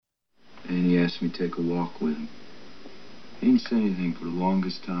asked me to take a walk with him. He didn't say anything for the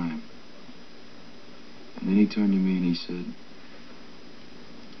longest time. And then he turned to me and he said,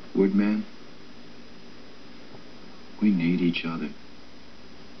 Woodman, we need each other.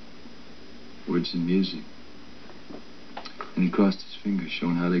 Words and music. And he crossed his fingers,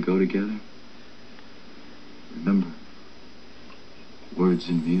 showing how they go together. Remember, words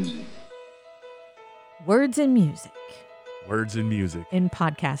and music. Words and music. Words and music. In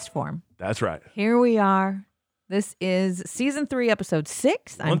podcast form. That's right. Here we are. This is season 3, episode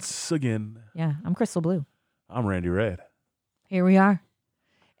 6. Once again. Yeah, I'm Crystal Blue. I'm Randy Red. Here we are.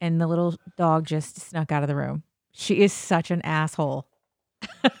 And the little dog just snuck out of the room. She is such an asshole.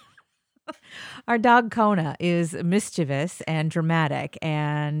 Our dog Kona is mischievous and dramatic.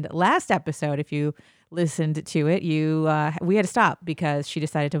 And last episode, if you listened to it, we had to stop because she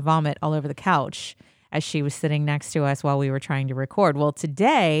decided to vomit all over the couch as she was sitting next to us while we were trying to record. Well,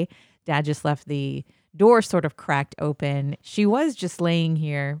 today, Dad just left the door sort of cracked open. She was just laying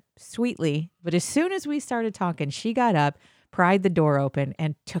here sweetly, but as soon as we started talking, she got up, pried the door open,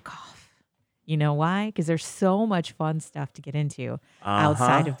 and took off. You know why? Because there's so much fun stuff to get into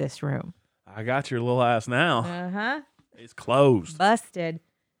outside of this room. I got your little ass now. Uh-huh. It's closed. Busted.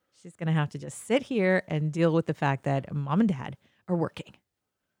 She's going to have to just sit here and deal with the fact that Mom and Dad are working.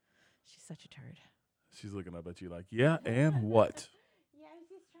 She's such a turd. She's looking up at you like, yeah, and what? Yeah, I'm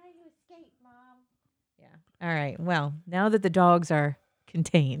just trying to escape, Mom. Yeah. All right. Well, now that the dogs are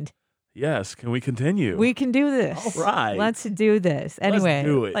contained. Yes. Can we continue? We can do this. All right. Let's do this. Anyway, Let's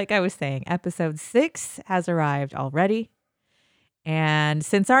do it. Like I was saying, episode 6 has arrived already. And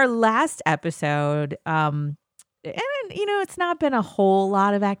since our last episode, and it's not been a whole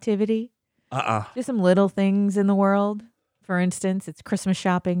lot of activity. Just some little things in the world. For instance, it's Christmas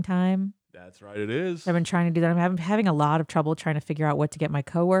shopping time. That's right, it is. I've been trying to do that. I'm having a lot of trouble trying to figure out what to get my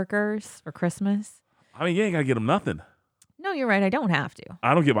coworkers for Christmas. I mean, you ain't got to get them nothing. No, you're right. I don't have to.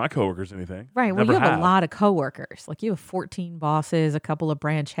 I don't get my coworkers anything. Right. Well, Never you have a lot of coworkers. Like you have 14 bosses, a couple of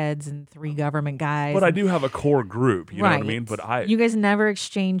branch heads, and 3 government guys. But I do have a core group. You know what I mean? But you guys never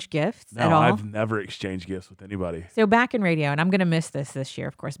exchange gifts at all? I've never exchanged gifts with anybody. So back in radio, and I'm going to miss this year,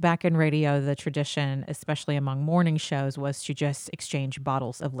 of course. Back in radio, the tradition, especially among morning shows, was to just exchange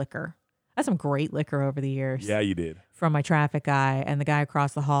bottles of liquor. I had some great liquor over the years. Yeah, you did. From my traffic guy and the guy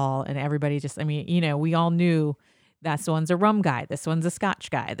across the hall, and everybody just, we all knew this one's a rum guy, this one's a scotch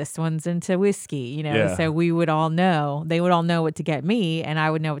guy, this one's into whiskey, Yeah. So we would all know, they would all know what to get me, and I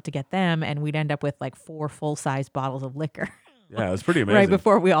would know what to get them, and we'd end up with like 4 full-size bottles of liquor. Yeah, it was pretty amazing. Right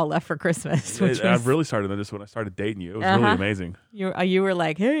before we all left for Christmas. I really started this when I started dating you. It was really amazing. You were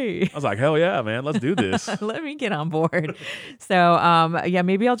like, hey. I was like, hell yeah, man, let's do this. Let me get on board. So,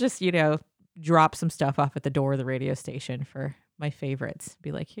 maybe I'll just, drop some stuff off at the door of the radio station for my favorites.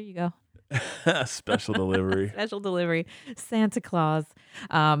 Be like, here you go. Special delivery. Special delivery. Santa Claus.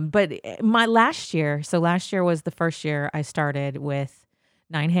 But last year was the first year I started with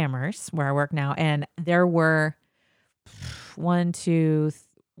 9 Hammers, where I work now. And there were 5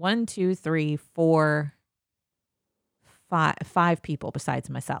 people besides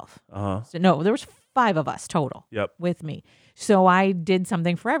myself. So no, there was 5 of us total. Yep. With me. So I did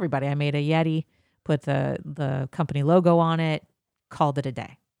something for everybody. I made a Yeti, put the company logo on it, called it a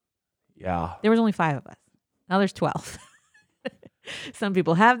day. Yeah. There was only 5 of us. Now there's 12. Some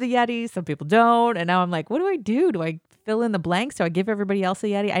people have the Yeti, some people don't. And now I'm like, what do I do? Do I fill in the blanks? Do I give everybody else a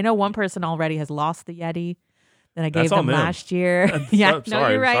Yeti? I know one person already has lost the Yeti that I gave them last year. Yeah,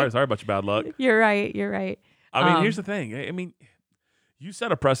 sorry, you're right. Sorry about your bad luck. You're right. I mean, here's the thing. I mean, you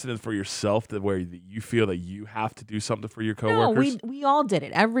set a precedent for yourself that where you feel that you have to do something for your coworkers. No, we all did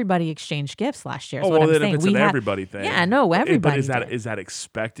it. Everybody exchanged gifts last year. Oh, well, then if it's an everybody thing. Yeah, no, everybody. But is that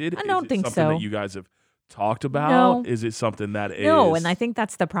expected? I don't think something so. That you guys have talked about? No. Is it something that is? No, and I think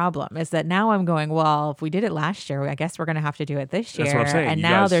that's the problem. Is that now I'm going, well, if we did it last year, I guess we're going to have to do it this year. That's what I'm saying. And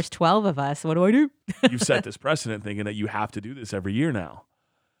now there's 12 of us. What do I do? You've set this precedent thinking that you have to do this every year now.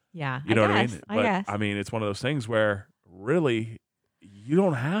 Yeah, you know what I mean? I guess. I mean, it's one of those things where really you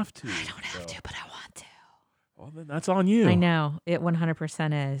don't have to. I don't have to, but I want to. Well, then that's on you. I know. It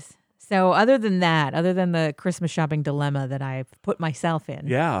 100% is. So other than the Christmas shopping dilemma that I've put myself in.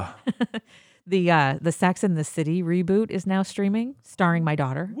 Yeah. The Sex and the City reboot is now streaming, starring my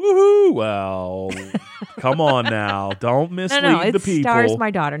daughter. Woohoo! Well, come on now. Don't mislead the people. It stars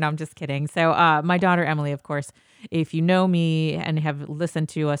my daughter. No, I'm just kidding. So my daughter, Emily, of course, if you know me and have listened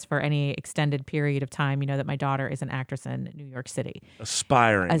to us for any extended period of time, you know that my daughter is an actress in New York City.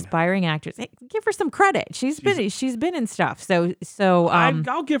 Aspiring actress. Hey, give her some credit. She's been in stuff. So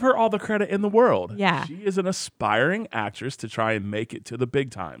I'll give her all the credit in the world. Yeah. She is an aspiring actress to try and make it to the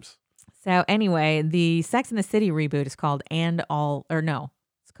big times. So anyway, the Sex and the City reboot is called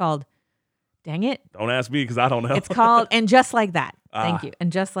it's called, dang it. Don't ask me because I don't know. It's called And Just Like That. Thank Ah. you.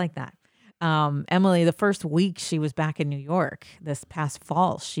 And Just Like That. Emily, the first week she was back in New York this past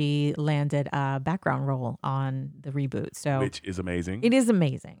fall, she landed a background role on the reboot. So Which is amazing. it is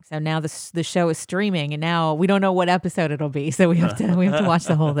amazing. So now the show is streaming, and now we don't know what episode it'll be, so we have to watch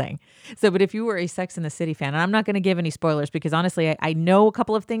the whole thing. So, but if you were a Sex and the City fan, and I'm not going to give any spoilers because honestly, I know a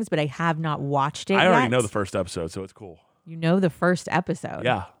couple of things, but I have not watched it. I already yet. know the first episode, so it's cool. You know the first episode.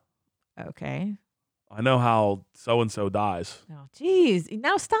 Yeah. Okay. I know how so-and-so dies. Oh, geez.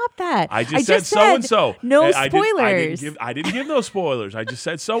 Now stop that. I just said so-and-so. No I spoilers. I didn't give no spoilers. I just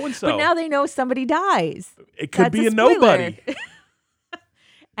said so-and-so. But now they know somebody dies. It could That's be a a nobody.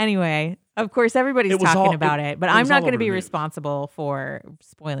 Anyway, of course, everybody's talking about it, but I'm was not all going to over be the news. responsible for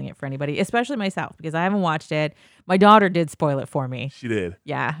spoiling it for anybody, especially myself, because I haven't watched it. My daughter did spoil it for me. She did.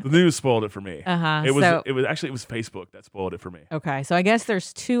 Yeah. The news spoiled it for me. Uh-huh. It was So- it was Facebook that spoiled it for me. Okay. So I guess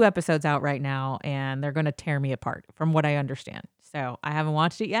there's 2 episodes out right now, and they're going to tear me apart from what I understand. So I haven't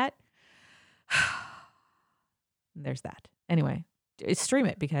watched it yet. There's that. Anyway, stream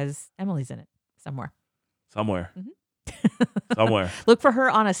it because Emily's in it somewhere. Somewhere. Mm-hmm. Somewhere. Look for her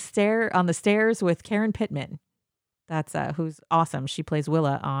on the stairs with Karen Pittman. That's who's awesome. She plays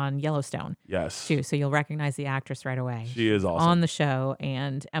Willa on Yellowstone Yes. too, so you'll recognize the actress right away. She is awesome. On the show,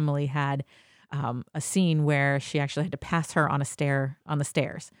 and Emily had a scene where she actually had to pass her on the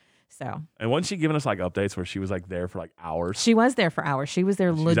stairs. So And wasn't she giving us like updates where she was like there for like hours? she was there for hours. She was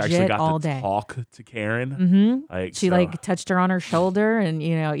there She's actually legit got all to day. talk to Karen. Mm-hmm. Like She so- like touched her on her shoulder, and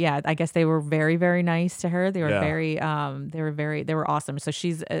I guess they were very, very nice to her. They were Yeah. they were awesome. So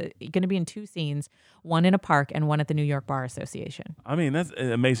she's going to be in 2 scenes, one in a park and one at the New York Bar Association. I mean, that's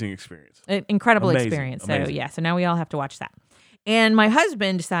an amazing experience. An incredible Amazing, experience. So amazing. so now we all have to watch that. And my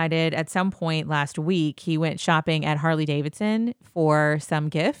husband decided at some point last week, he went shopping at Harley Davidson for some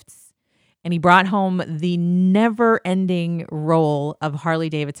gifts. And he brought home the never-ending roll of Harley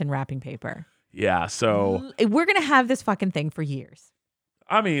Davidson wrapping paper. Yeah. So We're going to have this fucking thing for years.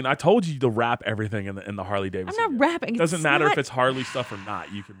 I mean, I told you to wrap everything in the Harley Davidson. I'm not wrapping. It doesn't It's matter not- if it's Harley stuff or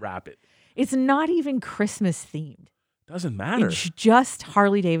not. You can wrap it. It's not even Christmas themed. Doesn't matter. It's just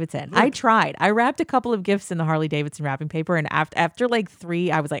Harley Davidson. I tried. I wrapped a couple of gifts in the Harley Davidson wrapping paper, and after like 3,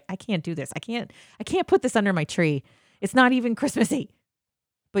 I was like, I can't do this. I can't put this under my tree. It's not even Christmassy.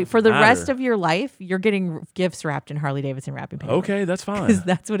 But for the rest matter. of your life, you're getting gifts wrapped in Harley Davidson wrapping paper. Okay, that's fine. Because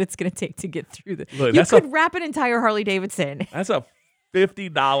that's what it's going to take to get through the. Look, You that's could wrap an entire Harley Davidson. That's a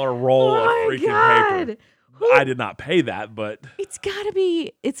 $50 roll of Oh my freaking God. paper. I did not pay that, but It's gotta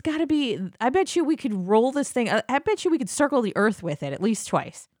be. I bet you we could roll this thing. I bet you we could circle the earth with it at least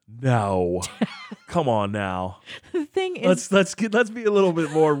twice. no. Come on now. The thing is, Let's be a little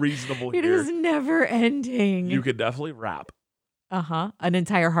bit more reasonable it here. is never ending. You could definitely wrap An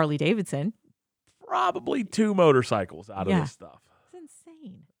entire Harley Davidson. probably 2 motorcycles out Yeah. of this stuff. It's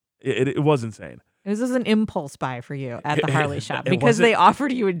insane. It was insane. This was an impulse buy for you at the Harley shop It because wasn't- they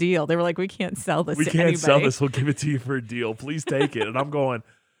offered you a deal. They were like, "We can't sell this. We to can't anybody. sell this. We'll give it to you for a deal. Please take it." And I'm going,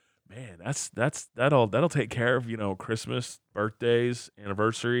 man, that'll take care of Christmas, birthdays,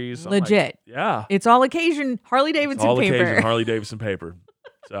 anniversaries. I'm like, Legit. yeah. It's all occasion Harley Davidson All paper. occasion Harley Davidson paper.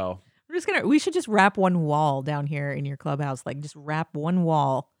 So We should just wrap one wall down here in your clubhouse. Like just wrap one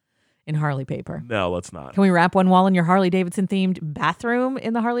wall in Harley paper. no, let's not. Can we wrap one wall in your Harley Davidson themed bathroom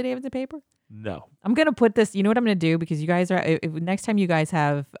in the Harley Davidson paper? No. I'm going to put this, you know what I'm going to do? Because you guys next time you guys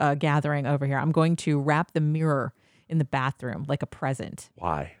have a gathering over here, I'm going to wrap the mirror in the bathroom like a present.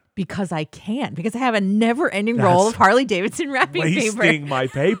 Why? Because I can. Because I have a never ending roll of Harley Davidson wrapping paper. Wasting my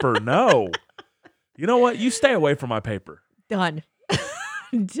paper. No. You know what? You stay away from my paper. Done.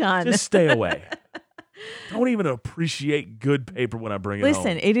 Done. Just stay away. Don't even appreciate good paper when I bring it home.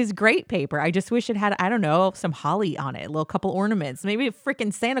 Listen, it is great paper. I just wish it had, I don't know, some holly on it, a little couple ornaments, maybe a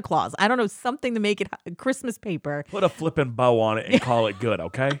freaking Santa Claus. I don't know, something to make it Christmas paper. Put a flipping bow on it and call it good,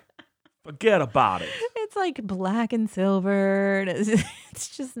 okay? Forget about it. It's like black and silver.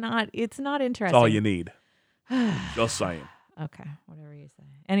 It's just not, it's not interesting. That's all you need. Just saying. Okay, whatever you say.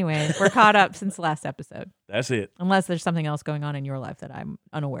 Anyway, we're caught up since the last episode. That's it. Unless there's something else going on in your life that I'm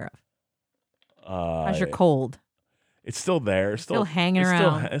unaware of. How's your cold? It's still there. Still hanging it's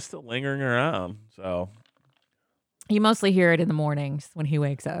around. It's still lingering around. So You mostly hear it in the mornings when he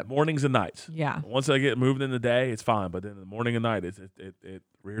wakes up. mornings and nights. Yeah, Once I get moving in the day, it's fine. But then in the morning and night, it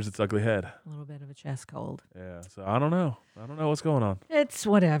rears its ugly head. a little bit of a chest cold. Yeah. So I don't know. I don't know what's going on. It's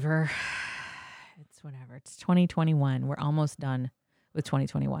whatever. It's whatever. It's 2021. We're almost done with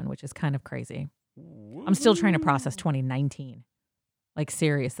 2021, which is kind of crazy. I'm still trying to process 2019. Like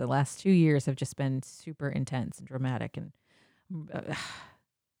serious. The last 2 years have just been super intense and dramatic, and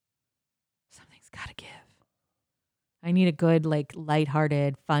something's got to give. I need a good, like,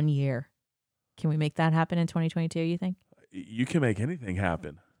 lighthearted, fun year. Can we make that happen in 2022, you think? You can make anything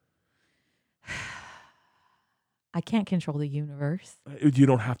happen. I can't control the universe. You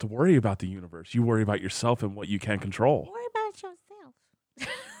don't have to worry about the universe. You worry about yourself and what you can control. Worry about yourself.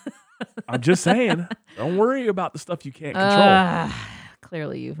 I'm just saying, don't worry about the stuff you can't control.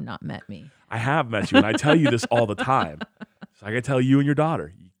 Clearly, you've not met me. I have met you, and I tell you this all the time. So I can tell you and your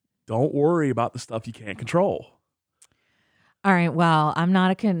daughter, don't worry about the stuff you can't control. All right. Well, I'm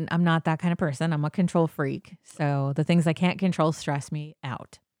not that kind of person. I'm a control freak. So the things I can't control stress me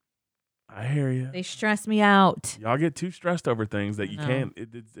out. I hear you. They stress me out. Y'all get too stressed over things that you can't.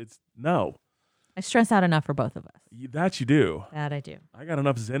 It's no. I stress out enough for both of us. That you do. That I do. I got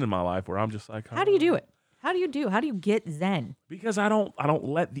enough zen in my life where I'm just like, How do you do it? How do you get zen? Because I don't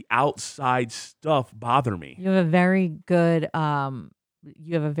let the outside stuff bother me. You have a very good what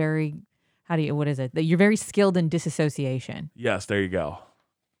is it? You're very skilled in disassociation. Yes, there you go.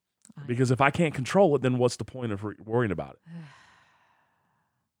 Because if I can't control it, then what's the point of worrying about it?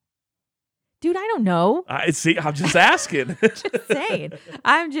 Dude, I don't know. See, I'm just asking.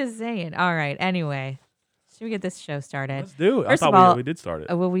 I'm just saying. All right. Anyway, should we get this show started? Let's do it. First I of thought all, we did start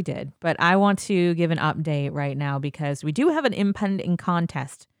it. Well, we did. But I want to give an update right now because we do have an impending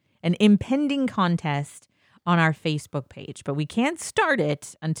contest on our Facebook page. But we can't start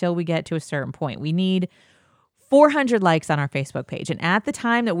it until we get to a certain point. We need 400 likes on our Facebook page. And at the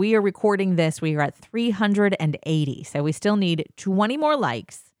time that we are recording this, we are at 380. So we still need 20 more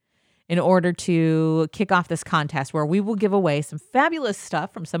likes in order to kick off this contest where we will give away some fabulous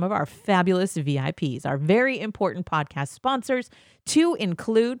stuff from some of our fabulous VIPs, our very important podcast sponsors, to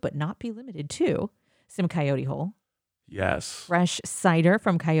include, but not be limited to, some Coyote Hole. Yes. Fresh cider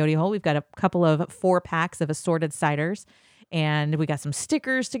from Coyote Hole. We've got a couple of 4-packs of assorted ciders, and we got some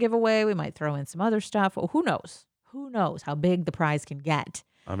stickers to give away. We might throw in some other stuff. Well, who knows? Who knows how big the prize can get?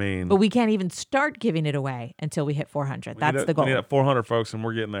 I mean, but we can't even start giving it away until we hit 400. That's the goal. We need 400 folks, and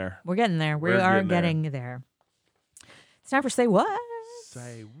we're getting there. We're getting there. We are getting there. It's time for Say What?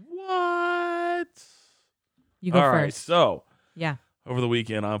 Say what? You go All first. Right, so yeah, over the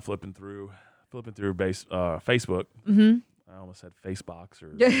weekend, I'm flipping through Facebook. Mm-hmm. I almost said Facebox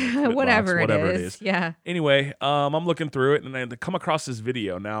or whatever it is. Yeah. Anyway, I'm looking through it, and I come across this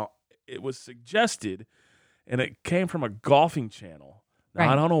video. Now, it was suggested, and it came from a golfing channel. Now,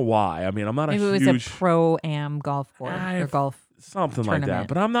 right. I don't know why. I mean, I'm not Maybe a huge... it was a pro-am golf course or golf something tournament. like that.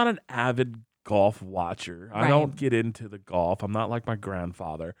 But I'm not an avid golf watcher. Right. I don't get into the golf. I'm not like my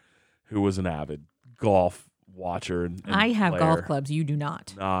grandfather, who was an avid golf watcher. And I have player. golf clubs. You do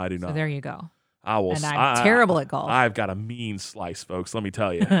not. No, I do not. So there you go. And I'm terrible at golf. I've got a mean slice, folks. Let me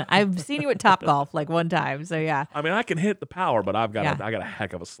tell you. I've seen you at Top Golf like one time. So yeah. I mean, I can hit the power, but I got a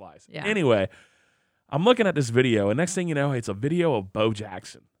heck of a slice. Yeah. Anyway, I'm looking at this video, and next thing you know, it's a video of Bo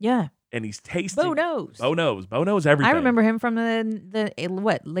Jackson. Yeah. And he's tasting. Bo knows. Bo knows everything. I remember him from the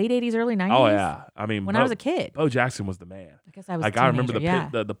late 80s, early 90s? Oh, yeah. I mean, when I was a kid. Bo Jackson was the man. I guess I was like, a teenager, I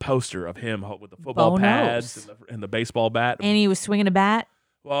remember the poster of him with the football Bo pads and the baseball bat. And he was swinging a bat?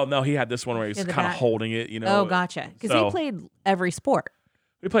 Well, no, he had this one where he was kind of holding it, you know. Oh, gotcha. Because he played every sport.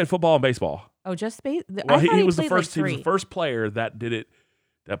 We played football and baseball. Oh, just baseball? Well, he was the first. He was the first player that did it,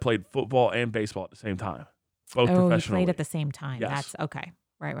 that played football and baseball at the same time. Both professionally. He played at the same time. Yes. That's okay.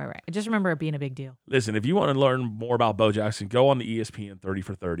 Right. I just remember it being a big deal. Listen, if you want to learn more about Bo Jackson, go on the ESPN 30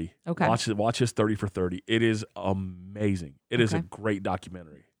 for 30. Okay. Watch his 30 for 30. It is amazing. It is a great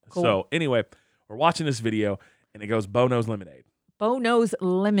documentary. Cool. So anyway, we're watching this video, and it goes Bo Knows Lemonade. Bo Knows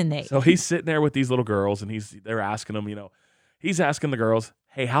Lemonade. So he's sitting there with these little girls, and they're asking them, he's asking the girls,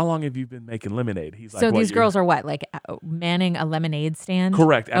 hey, how long have you been making lemonade? He's like, so these girls are what, like manning a lemonade stand?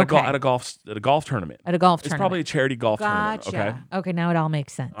 Correct. At a golf tournament. At a golf tournament. It's probably a charity golf tournament. Okay. Okay, now it all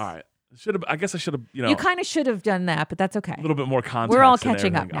makes sense. All right. I guess I should have, You kind of should have done that, but that's okay. A little bit more context. We're all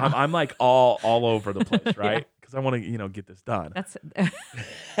catching up now. I'm like all over the place, right? Because I want to, get this done. That's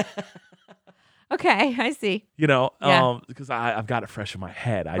okay. I see. Because I've got it fresh in my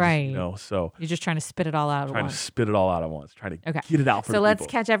head. So you're just trying to spit it all out at once. Trying to spit it all out at once. Trying to get it out for So the let's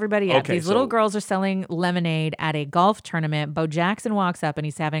people. catch everybody up. Okay, These little girls are selling lemonade at a golf tournament. Bo Jackson walks up and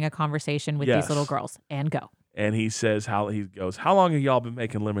he's having a conversation with these little girls. And go. And he says, how long have y'all been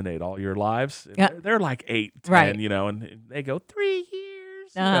making lemonade? All your lives? And they're like 8, 10, right. And they go 3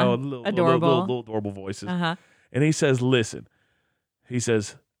 years. Adorable. Little adorable voices. And he says, listen. He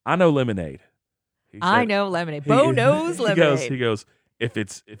says, I know lemonade. I know lemonade. Bo knows lemonade. He goes, if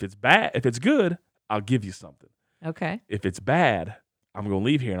it's bad, if it's good, I'll give you something. Okay. If it's bad, I'm going to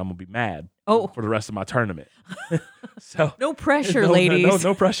leave here and I'm going to be mad Oh. for the rest of my tournament. So No pressure, no, ladies.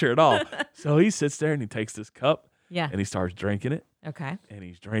 no pressure at all. So he sits there and he takes this cup Yeah. and he starts drinking it. Okay. And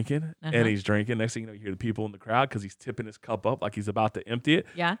he's drinking Uh-huh. and he's drinking. Next thing you know, you hear the people in the crowd because he's tipping his cup up like he's about to empty it.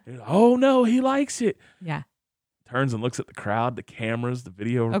 Yeah. And he's like, oh, no, he likes it. Yeah. Turns and looks at the crowd, the cameras, the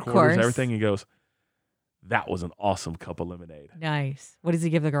video Of recorders, course. everything. He goes, that was an awesome cup of lemonade. Nice. What does he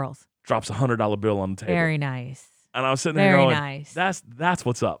give the girls? Drops a $100 bill on the table. Very nice. And I was sitting there Very going, nice. that's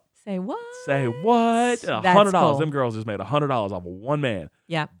what's up. Say what? Say what? $100. That's cool. Them girls just made $100 off of one man.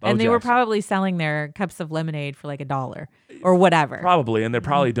 Yeah. Bo And they were Jackson. probably selling their cups of lemonade for like $1 or whatever. Probably. And they're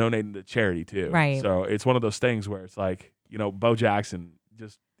probably donating to charity too. Right. So it's one of those things where it's like, Bo Jackson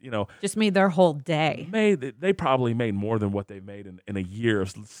just, Just made their whole day. they probably made more than what they made in a year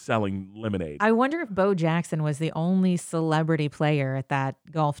of selling lemonade. I wonder if Bo Jackson was the only celebrity player at that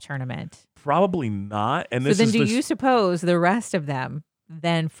golf tournament. Probably not. And So this then is do this, you suppose the rest of them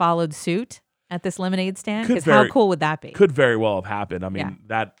then followed suit at this lemonade stand? Could Because how very- cool would that be? could very well have happened. I mean, Yeah.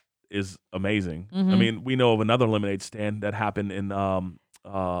 that is amazing. Mhm. I mean, we know of another lemonade stand that happened in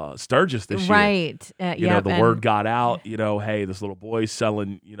Sturgis this year. Right. The word got out, hey, this little boy's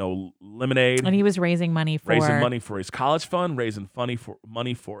selling, lemonade, And he was raising money for raising money for his college fund, raising money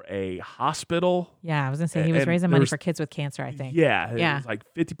for a hospital. Yeah, I was gonna say he was And raising there money was- for kids with cancer, I think. Yeah. Yeah. It was like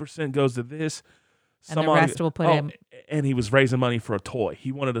 50% goes to this. And the rest will put him- And he was raising money for a toy.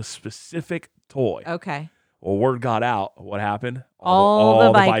 He wanted a specific toy. Okay. Well, word got out. What happened?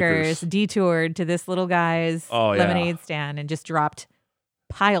 All the bikers detoured to this little guy's Oh, yeah. lemonade stand and just dropped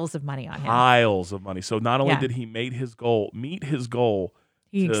piles of money on him. Piles of money. So not only Yeah. did he meet his goal,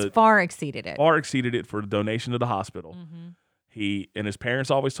 He to- far exceeded it. far exceeded it for a donation to the hospital. Mhm. He and his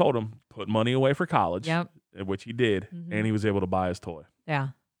parents always told him put money away for college, Yep. which he did, Mhm. and he was able to buy his toy. Yeah.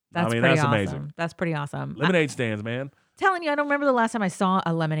 That's I mean, pretty that's awesome. amazing. That's pretty awesome. Lemonade stands, man. I'm telling you, I don't remember the last time I saw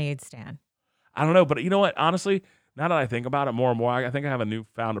a lemonade stand. I don't know, but you know what? Honestly, now that I think about it more and more, I think I have a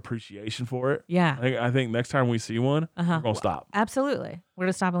newfound appreciation for it. Yeah. I think next time we see one, Uh-huh. we're gonna stop. Absolutely. We're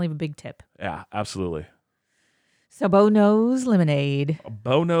gonna stop and leave a big tip. Yeah, absolutely. So Bo knows lemonade.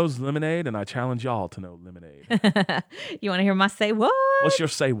 Bo knows lemonade, and I challenge y'all to know lemonade. You want to hear my say what? What's your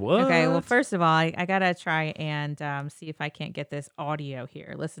say? What? Okay, well, first of all, I gotta try and see if I can't get this audio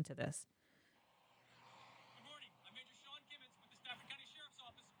here. Listen to this. Good morning. I'm Major Sean Kimmons with the Stafford County Sheriff's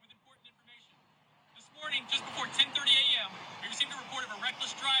Office with important information. This morning, just before 10:30 a.m., we received a report of a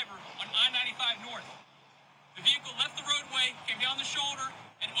reckless driver on I-95 North. The vehicle left the roadway, came down the shoulder,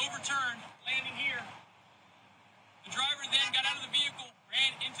 and overturned, landing here. The driver then got out of the vehicle,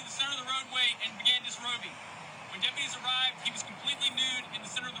 ran into the center of the roadway, and began disrobing. When deputies arrived, he was completely nude in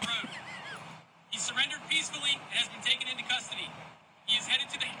the center of the road. He surrendered peacefully and has been taken into custody. He is headed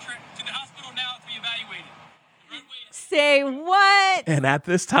to the hospital now to be evaluated. The roadway is Say what? And at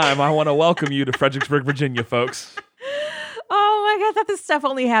this time, I want to welcome you to Fredericksburg, Virginia, folks. Oh my God, I thought this stuff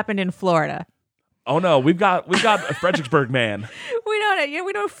only happened in Florida. Oh no, we've got a Fredericksburg man. We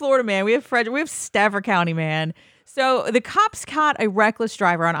don't have Florida man. We have Stafford County man. So the cops caught a reckless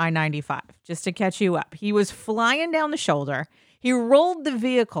driver on I-95, just to catch you up. He was flying down the shoulder. He rolled the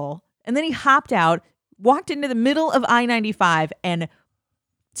vehicle and then he hopped out, walked into the middle of I-95 and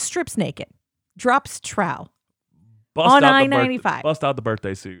strips naked, drops trowel. On I-95. Bust out the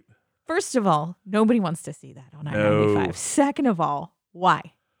birthday suit. First of all, nobody wants to see that on No. I-95. Second of all,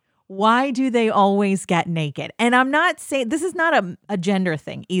 why? Why do they always get naked? And I'm not saying this is not a gender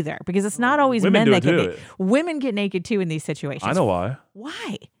thing either, because it's not always Women men do that it get too. naked. Women get naked too in these situations. I know why.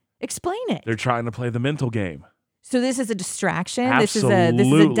 Why? Explain it. They're trying to play the mental game. So this is a distraction. This is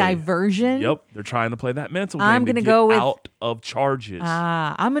Absolutely. a diversion. Yep, they're trying to play that mental game. I'm to gonna get go with- out of charges.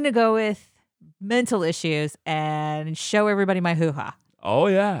 I'm gonna go with mental issues and show everybody my hoo-ha. Oh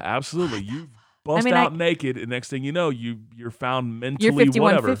yeah, absolutely. You bust mean, out naked, and next thing you know, you're found mentally You're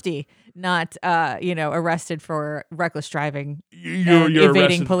whatever. 5150, not arrested for reckless driving. You're and evading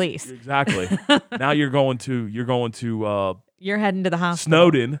arrested. police. Exactly. Now you're going to You're heading to the hospital.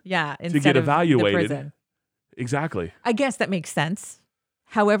 Snowden. Yeah, to instead get of the evaluated. prison. Exactly. I guess that makes sense.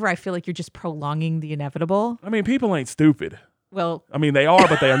 However, I feel like you're just prolonging the inevitable. I mean, people ain't stupid. Well, I mean, they are,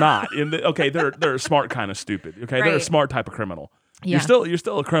 but they are not. They're a smart kind of stupid. Okay, they're a Right. smart type of criminal. yeah. You're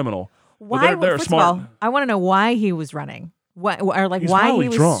still a criminal. Why? they're First smart. of all, I want to know why he was running. What or like He's why probably he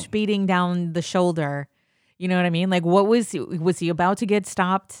was drunk. speeding down the shoulder. You know what I mean? Like, what was he about to get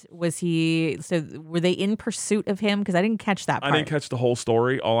stopped? Were they in pursuit of him? Because I didn't catch that part. I didn't catch the whole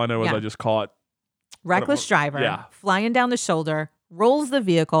story. All I know is Yeah. I just caught. Reckless driver, Yeah. flying down the shoulder, rolls the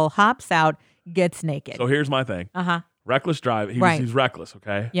vehicle, hops out, gets naked. So here's my thing. Uh-huh. Reckless drive. Right. He's reckless.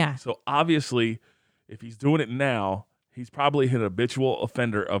 Okay. Yeah. So obviously, if he's doing it now, He's probably an habitual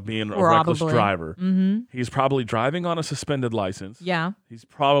offender of being a reckless driver. Mm-hmm. He's probably driving on a suspended license. Yeah. He's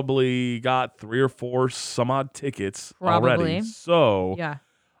probably got 3 or 4 some odd tickets Probably. already. So Yeah.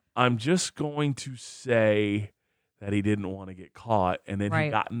 I'm just going to say that he didn't want to get caught, and then he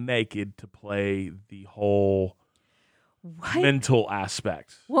Right. got naked to play the whole What? mental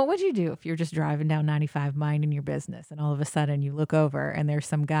aspect. What would you do if you're just driving down 95 minding your business and all of a sudden you look over and there's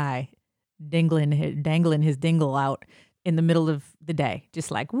some guy dangling his dingle out in the middle of the day,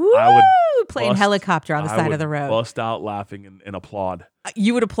 just like, woo, playing helicopter on the side of the road? Bust out laughing and applaud.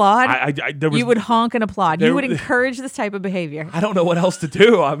 You would applaud? You would honk and applaud. You there- would encourage this type of behavior. I don't know what else to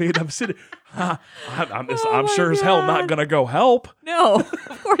do. I mean, I'm sitting. I'm Oh sure my as hell not God. gonna go help. No,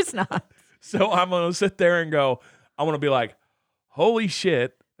 of course not. So I'm gonna sit there and go. I'm gonna be like, "Holy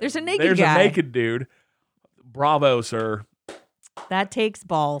shit! There's a naked There's guy. a naked dude. Bravo, sir. That takes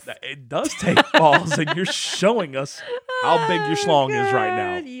balls. It does take balls, and you're showing us how big your schlong is right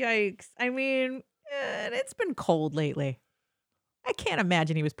now." God, yikes. I mean, it's been cold lately. I can't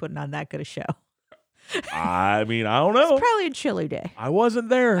imagine he was putting on that good a show. I mean, I don't know. It's probably a chilly day. I wasn't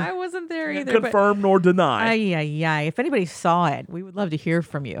there. I wasn't there Can't either. but- confirm nor deny. Ay. If anybody saw it, we would love to hear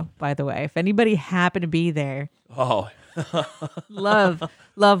from you, by the way. If anybody happened to be there, Oh,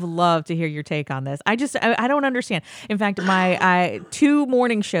 love to hear your take on this. I don't understand. In fact, my 2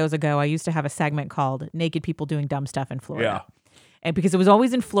 morning shows ago, I used to have a segment called Naked People Doing Dumb Stuff in Florida. yeah. And because it was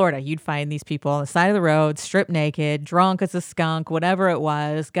always in Florida, you'd find these people on the side of the road, stripped naked, drunk as a skunk, whatever it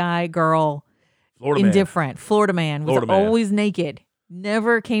was, guy, girl, Florida man. indifferent. Florida man was Florida man. always naked,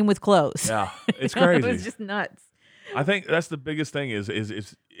 never came with clothes. Yeah, it's You know, crazy. It was just nuts. I think that's the biggest thing is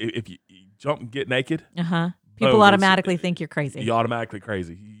if you jump and get naked, People Boom, automatically think you're crazy. you're automatically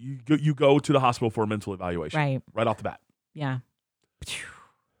crazy. You go to the hospital for a mental evaluation Right. off the bat. Yeah.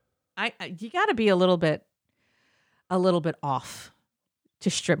 You got to be a little bit off to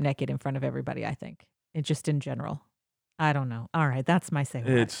strip naked in front of everybody, I think. It just in general. I don't know. All right, that's my say what.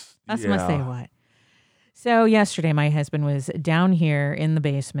 That's my say what. So yesterday, my husband was down here in the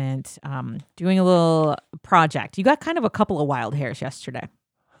basement doing a little project. You got kind of a couple of wild hairs yesterday.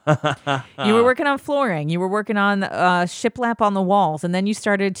 You were working on flooring. You were working on shiplap on the walls. And then you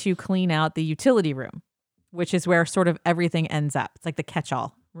started to clean out the utility room, which is where sort of everything ends up. It's like the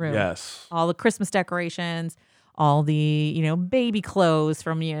catch-all room. Yes. All the Christmas decorations, all the, baby clothes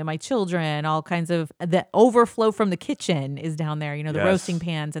from, my children, all kinds of the overflow from the kitchen is down there, the Yes. roasting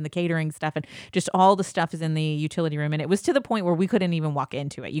pans and the catering stuff, and just all the stuff is in the utility room. And it was to the point where we couldn't even walk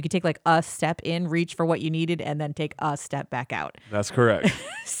into it. You could take like a step in, reach for what you needed, and then take a step back out. That's correct.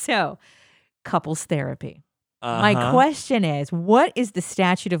 So, couples therapy. My question is, what is the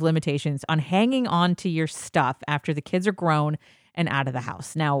statute of limitations on hanging on to your stuff after the kids are grown and out of the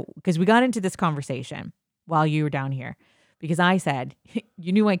house? Now, because we got into this conversation while you were down here, because I said,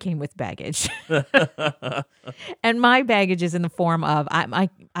 you knew I came with baggage. And my baggage is in the form of, I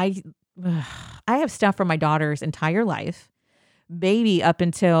have stuff from my daughter's entire life, baby up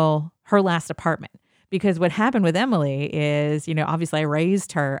until her last apartment. Because what happened with Emily is, obviously I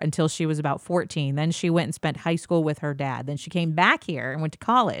raised her until she was about 14. Then she went and spent high school with her dad. Then she came back here and went to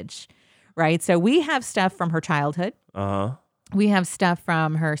college, right? So we have stuff from her childhood. We have stuff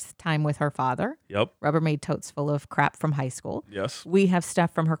from her time with her father. Yep. Rubbermaid totes full of crap from high school. Yes. We have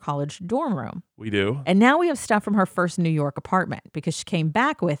stuff from her college dorm room. We do. And now we have stuff from her first New York apartment because she came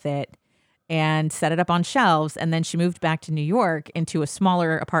back with it and set it up on shelves. And then she moved back to New York into a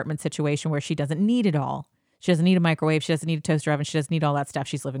smaller apartment situation where she doesn't need it all. She doesn't need a microwave. She doesn't need a toaster oven. She doesn't need all that stuff.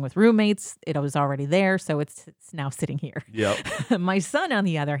 She's living with roommates. It was already there. So it's now sitting here. Yep. My son, on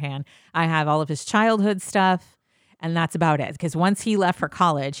the other hand, I have all of his childhood stuff. And that's about it. Because once he left for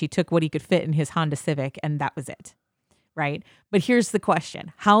college, he took what he could fit in his Honda Civic, and that was it. Right? But here's the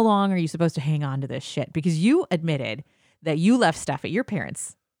question. How long are you supposed to hang on to this shit? Because you admitted that you left stuff at your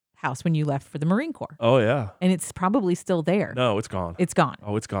parents' house when you left for the Marine Corps. Oh yeah. And it's probably still there. No, it's gone. It's gone.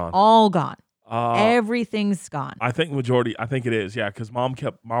 Oh, it's gone. All gone. Everything's gone. I think majority. I think it is. Yeah, because mom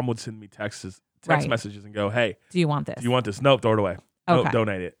would send me text Right. messages and go, "Hey, Do you want this? do you want this? Nope, throw it away. Okay. Nope,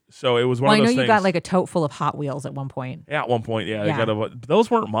 donate it." So it was one Well, I of know those you things. got like a tote full of Hot Wheels at one point. yeah, at one point, yeah. Yeah. Those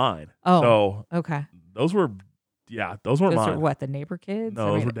weren't mine. Oh. So Okay. those were, those weren't Those mine. are what, the neighbor kids?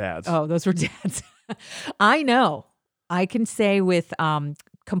 No, those were dad's. Oh, those were dads. I know. I can say with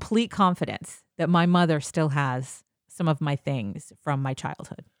complete confidence that my mother still has some of my things from my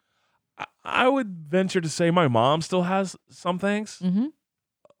childhood. I would venture to say my mom still has some things Mm-hmm.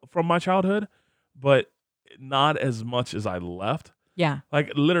 from my childhood, but not as much as I left. Yeah.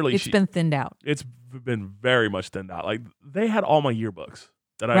 Like literally, It's been thinned out. it's been very much thinned out. Like they had all my yearbooks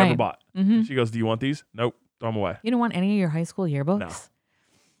that I ever Right. bought. Mm-hmm. She goes, "Do you want these?" Nope. Throw them away. You don't want any of your high school yearbooks? No.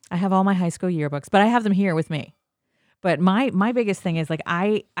 I have all my high school yearbooks, but I have them here with me. But my biggest thing is like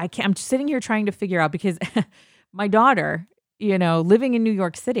I'm sitting here trying to figure out because my daughter, living in New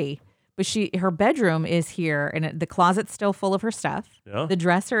York City, but her bedroom is here and the closet's still full of her stuff. Yeah. The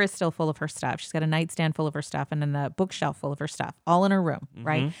dresser is still full of her stuff. She's got a nightstand full of her stuff and then the bookshelf full of her stuff, all in her room,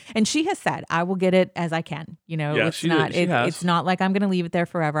 right? And she has said, I will get it as I can. It's not like I'm going to leave it there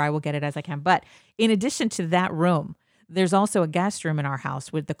forever. I will get it as I can. But in addition to that room, there's also a guest room in our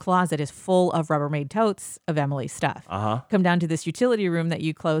house with the closet is full of Rubbermaid totes of Emily's stuff. Come down to this utility room that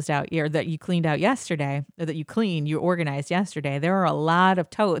you closed out, or that you cleaned out yesterday, or that you organized yesterday. There are a lot of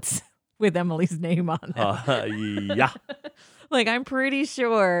totes with Emily's name on them. Yeah. Like I'm pretty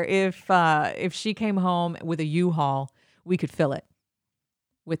sure if she came home with a U-Haul, we could fill it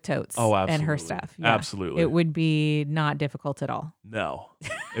with totes and her stuff. Yeah. Absolutely. It would be not difficult at all. No,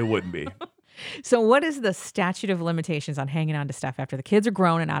 it wouldn't be. So what is the statute of limitations on hanging on to stuff after the kids are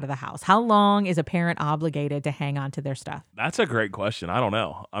grown and out of the house? How long is a parent obligated to hang on to their stuff? That's a great question. I don't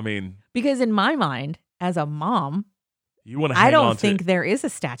know. I mean, because in my mind, as a mom, you want to hang on I don't to think there is a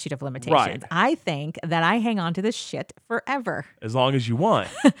statute of limitations. Right. I think that I hang on to this shit forever. as long as you want.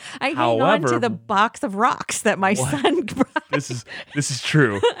 I hang on to the box of rocks that my son brought. This is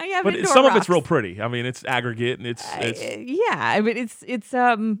true. I have but indoor some rocks. of it's real pretty. I mean, it's aggregate and it's I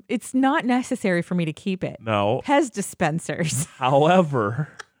mean, it's not necessary for me to keep it. no. Pez dispensers. However,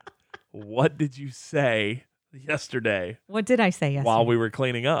 what did you say yesterday What did I say yesterday? while we were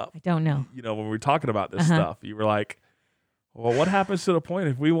cleaning up? I don't know. When we were talking about this stuff, you were like, well, what happens to the point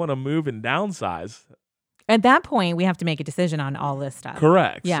if we want to move and downsize? At that point, we have to make a decision on all this stuff.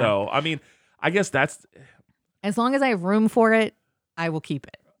 Correct. Yeah. So, I mean, I guess that's As long as I have room for it, I will keep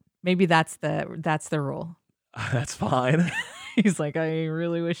it. Maybe that's the rule. that's fine. He's like, I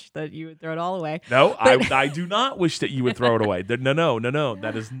really wish that you would throw it all away. No, I do not wish that you would throw it away. No.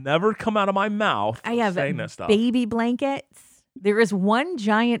 That has never come out of my mouth. I have saying that stuff. baby blankets. There is one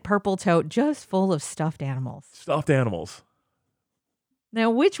giant purple tote just full of stuffed animals. Stuffed animals. Now,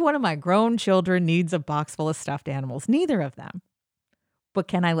 which one of my grown children needs a box full of stuffed animals? Neither of them. But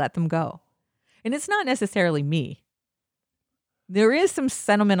can I let them go? And it's not necessarily me. There is some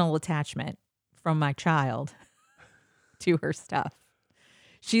sentimental attachment from my child to her stuff.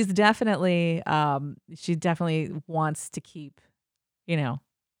 She definitely wants to keep,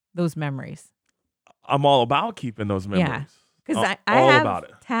 those memories. I'm all about keeping those memories. Yeah, because I all have about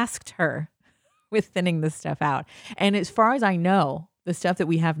it. tasked her with thinning this stuff out. And as far as I know, the stuff that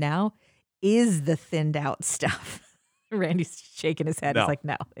we have now is the thinned out stuff. Randy's shaking his head. No. He's like,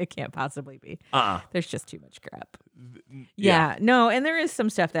 no, it can't possibly be. There's just too much crap. Yeah. No, and there is some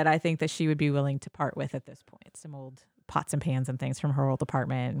stuff that I think that she would be willing to part with at this point. Some old pots and pans and things from her old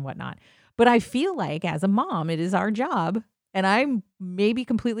apartment and whatnot. But I feel like as a mom, it is our job, and I'm maybe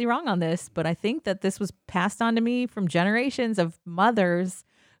completely wrong on this, but I think that this was passed on to me from generations of mothers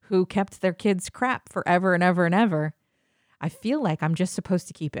who kept their kids' crap forever and ever and ever. I feel like I'm just supposed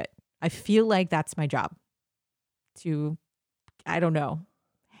to keep it. I feel like that's my job. To, I don't know,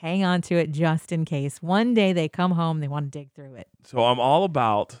 hang on to it just in case. One day they come home, they want to dig through it. So I'm all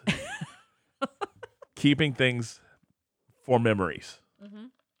about keeping things for memories. Mm-hmm.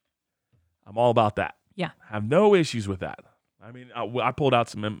 I'm all about that. Yeah. I have no issues with that. I mean, I pulled out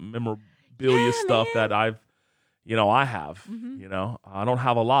some memorabilia stuff that I have. Mm-hmm. I don't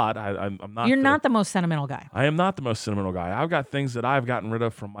have a lot. I'm not. You're not the most sentimental guy. I am not the most sentimental guy. I've got things that I've gotten rid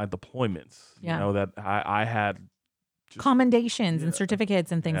of from my deployments. Yeah. That I had. Commendations and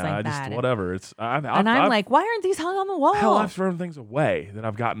certificates and things like that. Just whatever. It's I'm like, why aren't these hung on the wall? Hell, I've thrown things away that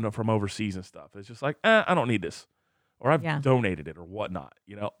I've gotten from overseas and stuff. It's just like, I don't need this, or I've donated it or whatnot.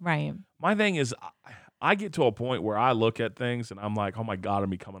 Right. My thing is, I get to a point where I look at things and I'm like, oh my God, I'm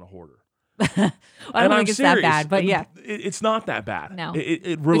becoming a hoarder. I don't think it's that bad, but yeah, it's not that bad. No,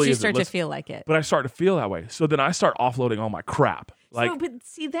 it really but you isn't. start to feel like it. But I start to feel that way. So then I start offloading all my crap. But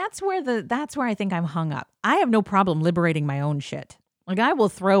see, that's where I think I'm hung up. I have no problem liberating my own shit. Like I will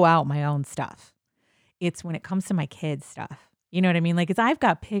throw out my own stuff. It's when it comes to my kids' stuff. You know what I mean? Like I've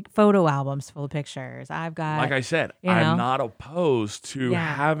got photo albums full of pictures. I've got, like I said, I'm not opposed to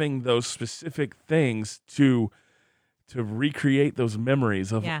having those specific things to recreate those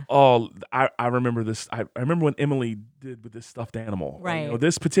memories of, I remember this. I remember when Emily did with this stuffed animal. Right. Or,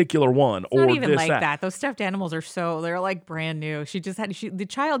 this particular one. It's or not even this, like that. Those stuffed animals are they're like brand new. The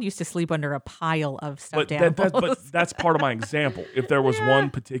child used to sleep under a pile of stuffed animals. But that's part of my example. If there was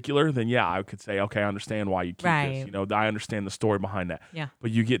one particular, then I could say, okay, I understand why you keep this. I understand the story behind that. Yeah.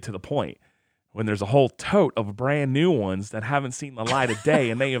 But you get to the point. when there's a whole tote of brand new ones that haven't seen the light of day,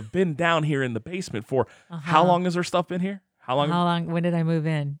 and they have been down here in the basement for how long has their stuff been here? How long? When did I move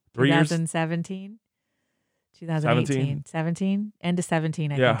in? 3 years? 2017? 2018. 17? End of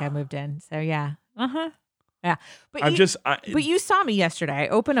 17, I think I moved in. So, yeah. Yeah. But you saw me yesterday. I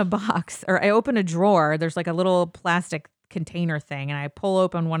open a box, or I open a drawer. There's like a little plastic container thing, and I pull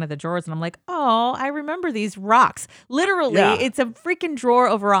open one of the drawers, and I'm like, oh, I remember these rocks. Literally, it's a freaking drawer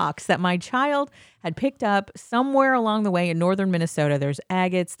of rocks that my child had picked up somewhere along the way in northern Minnesota. There's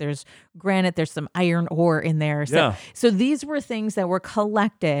agates, there's granite, there's some iron ore in there. So these were things that were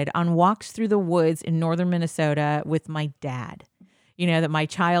collected on walks through the woods in northern Minnesota with my dad. That my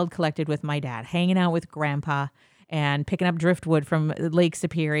child collected with my dad, hanging out with grandpa and picking up driftwood from Lake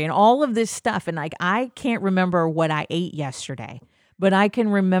Superior and all of this stuff. And like, I can't remember what I ate yesterday, but I can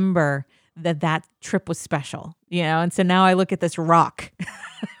remember that trip was special, And so now I look at this rock,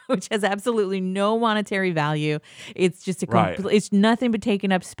 which has absolutely no monetary value. It's just it's nothing but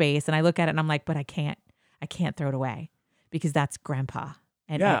taking up space. And I look at it and I'm like, but I can't throw it away because that's grandpa.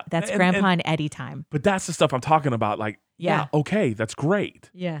 And that's grandpa and Eddie time. But that's the stuff I'm talking about. Like, okay, that's great.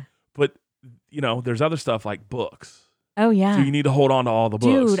 Yeah. But, there's other stuff like books. Oh, yeah. So you need to hold on to all the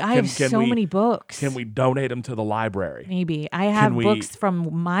books. Dude, I have so many books. Can we donate them to the library? Maybe. I have books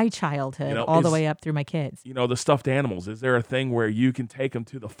from my childhood all the way up through my kids. The stuffed animals. Is there a thing where you can take them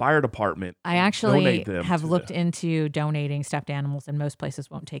to the fire department? I actually have looked into donating stuffed animals, and most places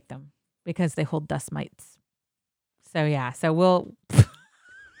won't take them because they hold dust mites. So, yeah. So we'll...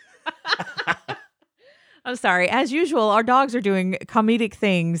 I'm sorry. As usual, our dogs are doing comedic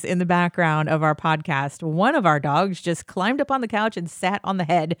things in the background of our podcast. One of our dogs just climbed up on the couch and sat on the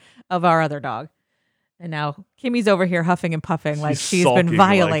head of our other dog. And now Kimmy's over here huffing and puffing like she's been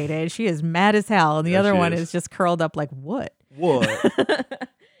violated. She is mad as hell. And the other one is just curled up like, what? What? It's okay.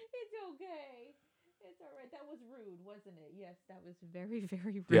 It's all right. That was rude, wasn't it? Yes, that was very,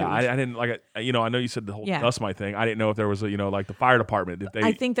 very rude. Yeah, I didn't like it. I know you said the whole dust mite thing. I didn't know if there was like the fire department. If they,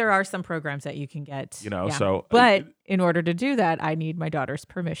 I think there are some programs that you can get. So. But in order to do that, I need my daughter's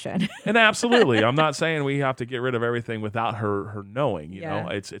permission. And absolutely, I'm not saying we have to get rid of everything without her knowing. You know,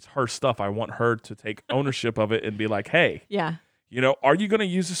 it's her stuff. I want her to take ownership of it and be like, hey, are you going to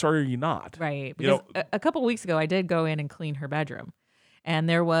use this or are you not? Right. Because a couple of weeks ago, I did go in and clean her bedroom, and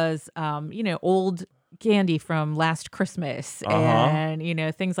there was, old candy from last Christmas and,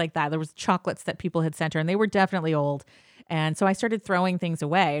 things like that. There was chocolates that people had sent her, and they were definitely old. And so I started throwing things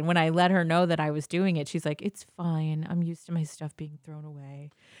away. And when I let her know that I was doing it, she's like, it's fine. I'm used to my stuff being thrown away.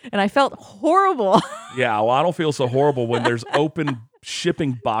 And I felt horrible. Yeah, well, I don't feel so horrible when there's open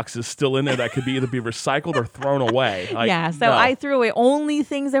shipping boxes still in there that could either be recycled or thrown away. I threw away only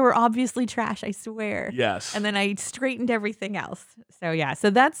things that were obviously trash, I swear. Yes. And then I straightened everything else. So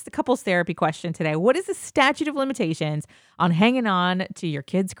that's the couples therapy question today. What is the statute of limitations on hanging on to your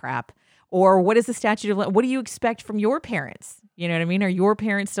kids' crap? Or what is the what do you expect from your parents? You know what I mean? Are your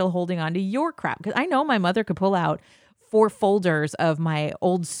parents still holding on to your crap? Because I know my mother could pull out 4 folders of my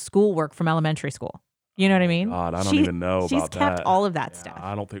old schoolwork from elementary school. You know what I mean? God, I don't even know about that. She's kept all of that stuff.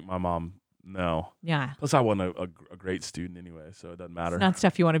 I don't think my mom, no. Yeah. Plus, I wasn't a great student anyway, so it doesn't matter. It's not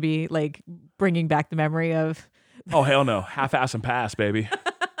stuff you want to be like bringing back the memory of. Oh, hell no. Half-ass and pass, baby.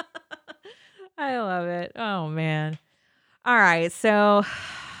 I love it. Oh, man. All right. So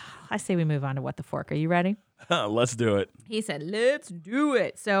I say we move on to What the Fork. Are you ready? Let's do it. He said, let's do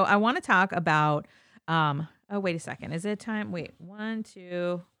it. So I want to talk about, wait a second. Is it time? Wait, 1,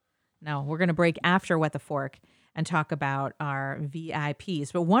 2. No, we're going to break after What the Fork and talk about our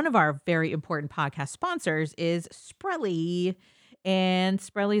VIPs. But one of our very important podcast sponsors is Sprelly. And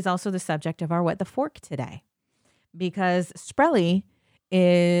Sprelly is also the subject of our What the Fork today. Because Sprelly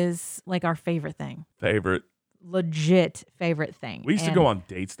is like our favorite thing. Legit favorite thing. We used to go on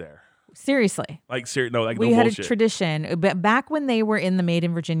dates there. Seriously. We had a tradition. But back when they were in the Made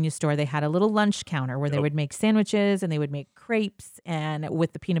in Virginia store, they had a little lunch counter where they would make sandwiches and they would make crepes and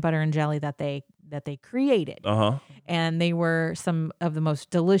with the peanut butter and jelly that they created. And they were some of the most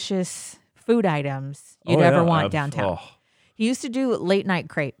delicious food items you'd ever want downtown. He used to do late night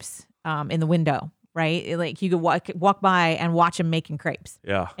crepes in the window. Right? Like you could walk by and watch him making crepes.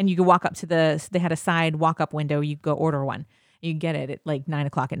 Yeah. And you could walk up to they had a side walk up window. You could go order one. You could get it at like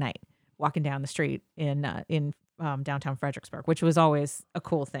 9:00 at night, walking down the street in downtown Fredericksburg, which was always a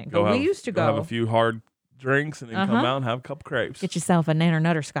cool thing. We used to go have a few hard drinks and then come out and have a couple crepes. Get yourself a Nanner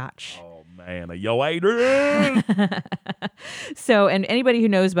Nutter Scotch. Oh man, a Yo Adrian. So, and anybody who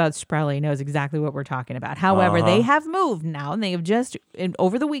knows about Sprelly knows exactly what we're talking about. However, they have moved now, and they have just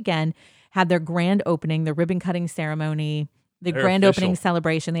over the weekend had their grand opening, the ribbon cutting ceremony The They're grand official. opening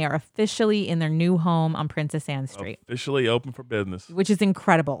celebration. They are officially in their new home on Princess Anne Street, Officially open for business. which is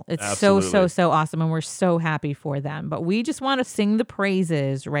incredible. It's Absolutely. so awesome, and we're so happy for them. But we just want to sing the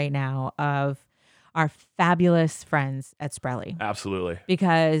praises right now of our fabulous friends at Sprelly. Absolutely.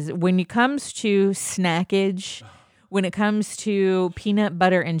 Because when it comes to snackage, when it comes to peanut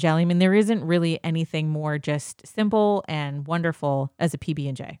butter and jelly, I mean, there isn't really anything more just simple and wonderful as a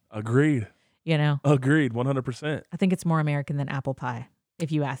PB&J. Agreed. You know, Agreed. 100%. I think it's more American than apple pie,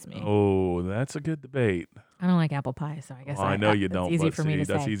 if you ask me. Oh, that's a good debate. I don't like apple pie, so I guess I know you that's don't. easy but for me to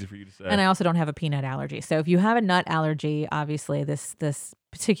that's say. easy for you to say. And I also don't have a peanut allergy. So if you have a nut allergy, obviously this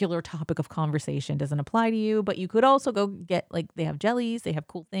particular topic of conversation doesn't apply to you. But you could also go get, like, they have jellies, they have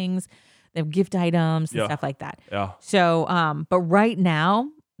cool things, they have gift items and Yeah. stuff like that. Yeah. So, but right now,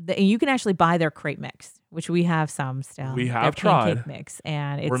 you can actually buy their crepe mix, which we have some still. We Their have pancake tried. mix,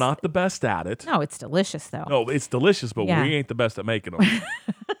 and it's We're not the best at it. No, it's delicious though. No, it's delicious, but Yeah. we ain't the best at making them.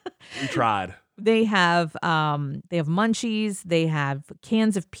 We tried. They have munchies. They have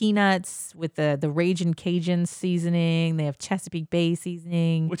cans of peanuts with the Ragin' Cajun seasoning. They have Chesapeake Bay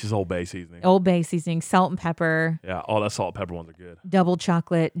seasoning, Which is Old Bay seasoning. Old Bay seasoning, salt and pepper, Yeah. Oh, that salt and pepper ones are good. double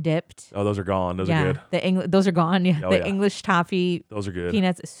chocolate dipped. Oh, those are gone. Those are good. Those are gone. Yeah, Oh, the yeah. English toffee Those are good.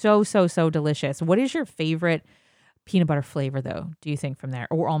 peanuts, so delicious. What is your favorite peanut butter flavor though? Do you think from there,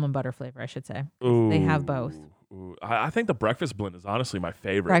 or almond butter flavor? I should say. They have both. Ooh. I think the breakfast blend is honestly my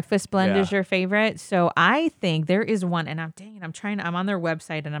favorite. Breakfast blend Yeah. is your favorite. So I think there is one, and I'm on their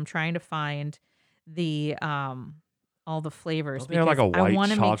website and I'm trying to find the all the flavors. Don't they have like a because I white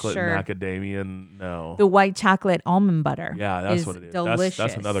wanna chocolate make sure macadamia? No. the white chocolate almond butter. Yeah, that's is what it is. Delicious.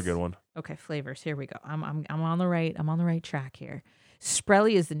 That's another good one. Okay, flavors. Here we go. I'm on the right track here.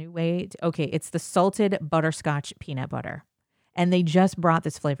 Sprelly is the new way. It's the salted butterscotch peanut butter, and they just brought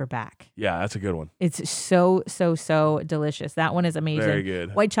this flavor back. Yeah, that's a good one. It's so delicious. That one is amazing. Very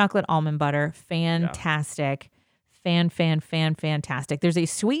good. White chocolate almond butter, fantastic. Fantastic. There's a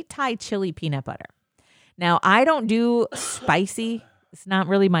sweet Thai chili peanut butter. Now, I don't do spicy. It's not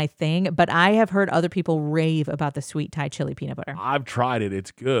really my thing, but I have heard other people rave about the sweet Thai chili peanut butter. I've tried it.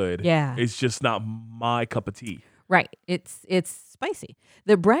 It's good. Yeah. It's just not my cup of tea. Right. It's spicy.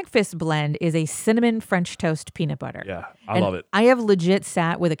 The breakfast blend is a cinnamon French toast peanut butter. Yeah, I love it. I have legit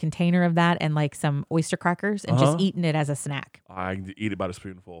sat with a container of that and like some oyster crackers and just eaten it as a snack. I can eat it by the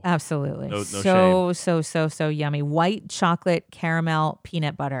spoonful. Absolutely. No So yummy. White chocolate caramel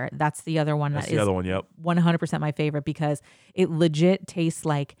peanut butter. That's the other one That's that the is other one, yep. 100% my favorite because it legit tastes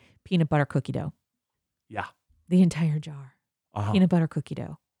like peanut butter cookie dough. Yeah. The entire jar. Uh-huh. Peanut butter cookie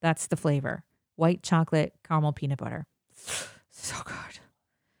dough. That's the flavor. White chocolate caramel peanut butter. So good.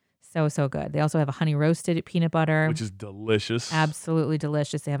 So good. They also have a honey roasted peanut butter, Which is delicious. absolutely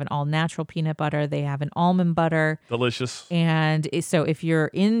delicious. They have an all natural peanut butter. They have an almond butter. Delicious. And so if you're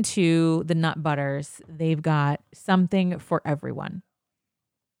into the nut butters, they've got something for everyone.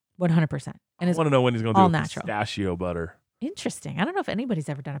 100%. And I it's want to know when he's going to all do a natural. pistachio butter. Interesting. I don't know if anybody's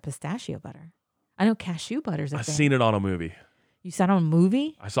ever done a pistachio butter. I know cashew butter's a I've thing. seen it on a movie. You saw it on a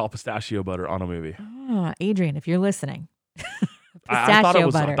movie? I saw pistachio butter on a movie. Oh, Adrian, if you're listening. I thought it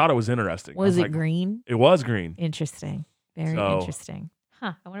was. butter. I thought it was interesting. I Was it like, green? It was green. Interesting. Very So- interesting.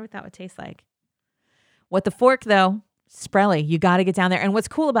 Huh. I wonder what that would taste like. What the fork, though, Sprelly, you got to get down there. And what's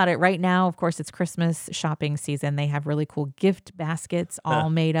cool about it right now, of course, it's Christmas shopping season. They have really cool gift baskets all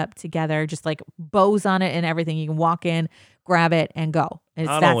made up together, just like bows on it and everything. You can walk in, grab it, and go. It's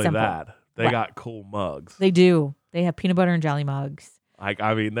Not that only simple. that, they Right. got cool mugs. They do. They have peanut butter and jelly mugs.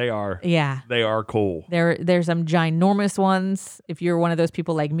 I mean, they are Yeah. cool. There's some ginormous ones. If you're one of those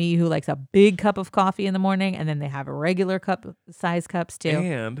people like me who likes a big cup of coffee in the morning, and then they have a regular size cups too.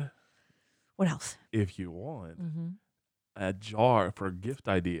 And What else? if you want Mm-hmm. a jar for a gift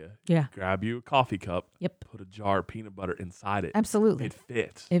idea, Yeah. grab you a coffee cup. Yep. Put a jar of peanut butter inside it. Absolutely. It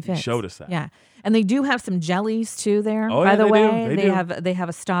fits. It You fits. showed us that. Yeah. And they do have some jellies too there. Oh, by yeah, the they do. way, They do. they have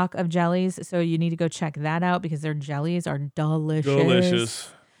a stock of jellies, so you need to go check that out because their jellies are delicious.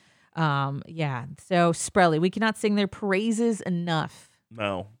 Delicious. Yeah. So Sprelly, we cannot sing their praises enough.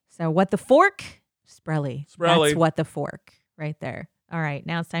 No. So what the fork? Sprelly. Sprelly. That's what the fork right there. All right.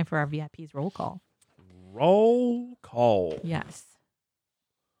 Now it's time for our VIP's roll call. Roll call. Yes.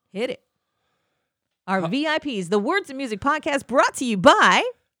 Hit it. Our VIPs, the Words and Music podcast, brought to you by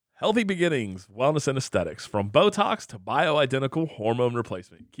Healthy Beginnings, Wellness and Aesthetics. From Botox to bioidentical hormone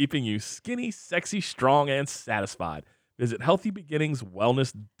replacement. Keeping you skinny, sexy, strong, and satisfied. Visit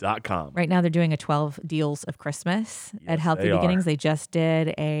healthybeginningswellness.com. Right now, they're doing a 12 deals of Christmas at Yes, Healthy they are. Beginnings. They just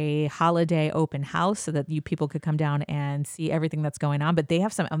did a holiday open house so that you people could come down and see everything that's going on. But they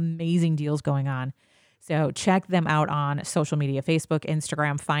have some amazing deals going on. So check them out on social media, Facebook,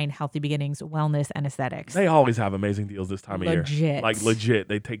 Instagram, find Healthy Beginnings Wellness and Aesthetics. They always have amazing deals this time of year. Legit. Like legit.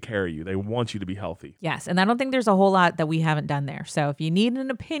 They take care of you. They want you to be healthy. Yes. And I don't think there's a whole lot that we haven't done there. So if you need an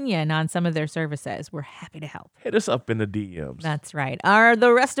opinion on some of their services, we're happy to help. Hit us up in the DMs. That's right.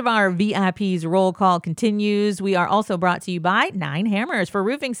 The rest of our VIPs roll call continues. We are also brought to you by 9 Hammers for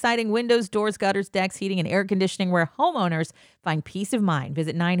roofing, siding, windows, doors, gutters, decks, heating, and air conditioning, where homeowners find peace of mind.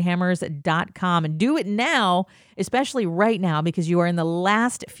 Visit 9hammers.com and do it now, especially right now, because you are in the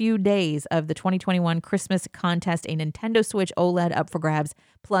last few days of the 2021 Christmas contest, a Nintendo Switch OLED up for grabs,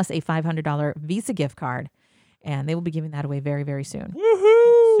 plus a $500 Visa gift card. And they will be giving that away very, very soon.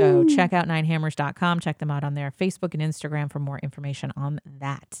 Woohoo! So check out 9hammers.com. Check them out on their Facebook and Instagram for more information on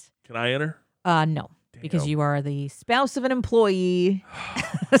that. Can I enter? No. Because you are the spouse of an employee.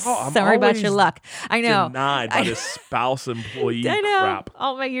 I'm Sorry about your luck. I know. Denied by this spouse employee I know. crap.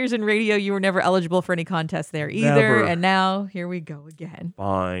 All my years in radio, you were never eligible for any contest there either. Never. And now here we go again.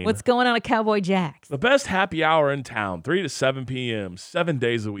 Fine. What's going on at Cowboy Jack's? The best happy hour in town, 3 to 7 p.m., 7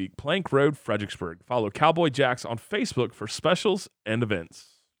 days a week. Plank Road, Fredericksburg. Follow Cowboy Jack's on Facebook for specials and events.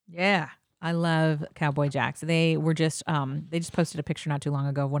 Yeah. I love Cowboy Jack's. They just posted a picture not too long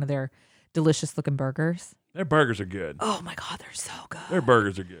ago of one of their delicious looking burgers. Their burgers are good. Oh my God, they're so good. Their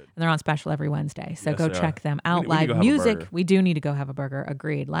burgers are good. And they're on special every Wednesday. So Yes, go they check are. them out. We need to Live go have a music. burger. We do need to go have a burger.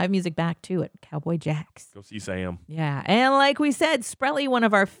 Agreed. Live music back too at Cowboy Jack's. Go see Sam. Yeah. And like we said, Sprelly, one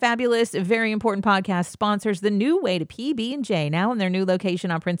of our fabulous, very important podcast sponsors, the new way to PB&J, now in their new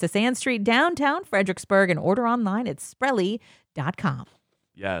location on Princess Anne Street, downtown Fredericksburg, and order online at Sprelly.com.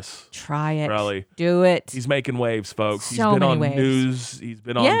 Yes. Try it. Sprelly. Do it. He's making waves, folks. He's So been many on waves. news. He's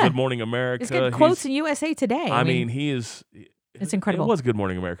been on Yeah. Good Morning America. He's got quotes in USA Today. I mean, he is. it's incredible. It was Good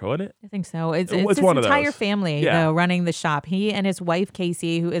Morning America, wasn't it? I think so. It's It's his one of entire those. family, Yeah. though, running the shop. He and his wife,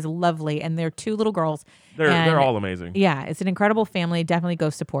 Casey, who is lovely, and their 2 little girls. They're And all amazing. Yeah, it's an incredible family. Definitely go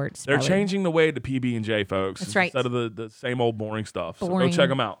support Sprelly. They're changing the way to PB&J, folks. That's right. Instead of the same old boring stuff. Boring. So go check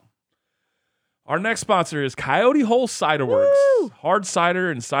them out. Our next sponsor is Coyote Hole Cider Works. Woo! Hard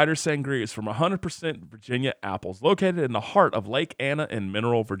cider and cider sangrias from 100% Virginia apples, located in the heart of Lake Anna in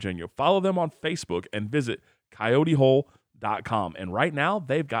Mineral, Virginia. Follow them on Facebook and visit coyotehole.com. And right now,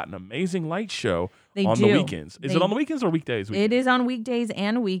 they've got an amazing light show on the weekends. Is it on the weekends or weekdays? It is on weekdays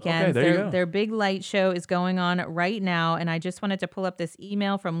and weekends. Okay, there you go. Their big light show is going on right now. And I just wanted to pull up this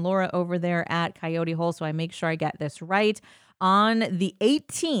email from Laura over there at Coyote Hole, so I make sure I get this right. On the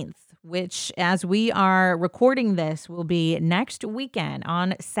 18th, which as we are recording this will be next weekend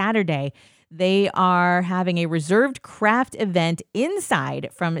on Saturday, they are having a reserved craft event inside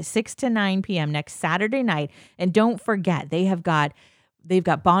from 6 to 9 p.m. next Saturday night. And don't forget, they've got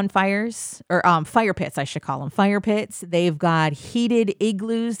bonfires, or fire pits, I should call them, fire pits. They've got heated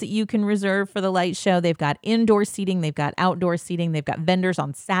igloos that you can reserve for the light show. They've got indoor seating. They've got outdoor seating. They've got vendors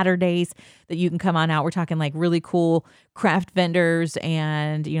on Saturdays that you can come on out. We're talking like really cool craft vendors,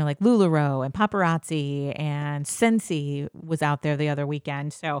 and, you know, like LuLaRoe and Paparazzi and Scentsy was out there the other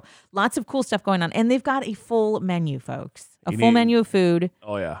weekend. So lots of cool stuff going on. And they've got a full menu, folks. A full menu of food.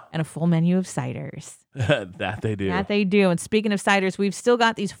 Oh, yeah. And a full menu of ciders. That they do. That they do. And speaking of ciders, we've still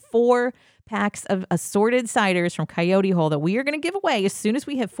got these 4 packs of assorted ciders from Coyote Hole that we are going to give away as soon as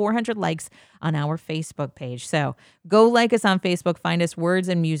we hit 400 likes on our Facebook page. So go like us on Facebook. Find us Words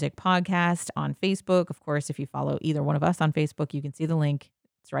and Music Podcast on Facebook. Of course, if you follow either one of us on Facebook, you can see the link.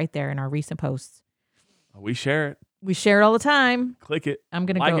 It's right there in our recent posts. We share it. We share it all the time. Click it. I'm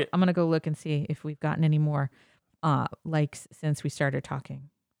gonna like go. it. I'm gonna go look and see if we've gotten any more likes since we started talking.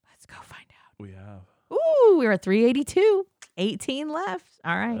 Let's go find out. We have. Ooh, we're at 382. 18 left.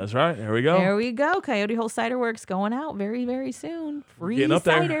 All right. That's right. There we go. There we go. Coyote Hole Cider Works going out very, very soon. Free Getting up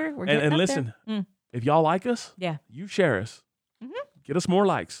cider. there. We're getting And up listen, there. if y'all like us, Yeah. you share us. Mhm. Get us more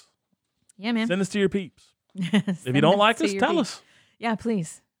likes. Yeah, man. Send us to your peeps. If you don't like us, tell us. Yeah,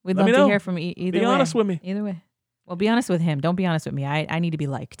 please. We'd Let love me to know. hear from either way. Be honest with me. Either way. Well, be honest with him. Don't be honest with me. I need to be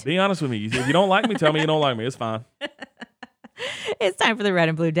liked. Be honest with me. If you don't like me, tell me you don't like me. It's fine. It's time for the Red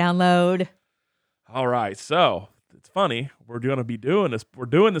and Blue download. All right. So it's funny. We're going to be doing this. We're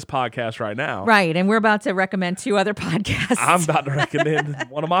doing this podcast right now. Right. And we're about to recommend 2 other podcasts. I'm about to recommend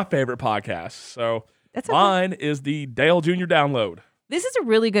one of my favorite podcasts. So That's okay. mine is the Dale Jr. Download. This is a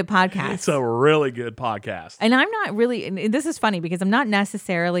really good podcast. It's a really good podcast. And I'm not really, and this is funny because I'm not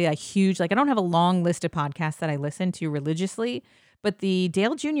necessarily a huge, like I don't have a long list of podcasts that I listen to religiously, but the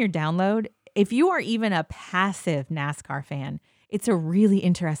Dale Jr. Download, if you are even a passive NASCAR fan, it's a really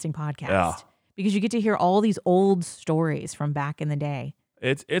interesting podcast. Yeah. Because you get to hear all these old stories from back in the day.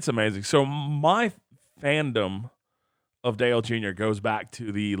 It's amazing. So my fandom of Dale Jr. goes back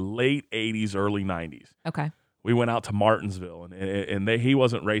to the late 80s, early 90s. Okay. We went out to Martinsville, and he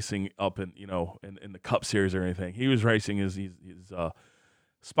wasn't racing up in the Cup Series or anything. He was racing he's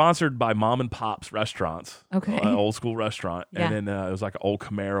sponsored by Mom and Pop's restaurants, okay, an old school restaurant, and then it was like an old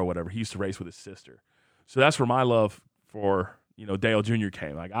Camaro or whatever. He used to race with his sister, so that's where my love for Dale Jr.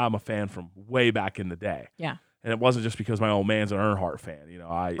 came. Like, I'm a fan from way back in the day. Yeah, and it wasn't just because my old man's an Earnhardt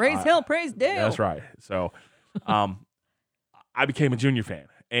fan. Praise Hill, praise Dale. That's right. So, I became a Junior fan,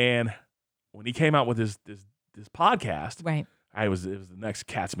 and when he came out with this podcast, right, it was the next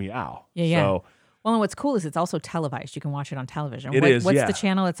Cat's Meow. Yeah. So, well, and what's cool is it's also televised. You can watch it on television. What's the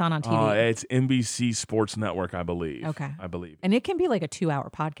channel it's on TV? It's NBC Sports Network, I believe. Okay. I believe. And it can be like a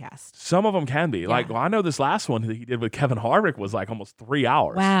 2-hour podcast. Some of them can be. Yeah. I know this last one that he did with Kevin Harvick was like almost 3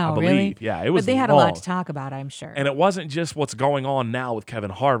 hours. Wow, I believe. really? Yeah, it was. But they had long. a lot to talk about, I'm sure. And it wasn't just what's going on now with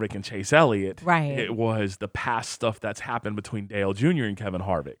Kevin Harvick and Chase Elliott. Right. It was the past stuff that's happened between Dale Jr. and Kevin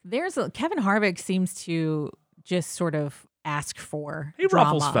Harvick. Kevin Harvick seems to just sort of ask for He drama.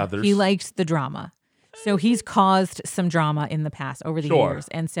 ruffles feathers. He likes the drama. So he's caused some drama in the past over the years.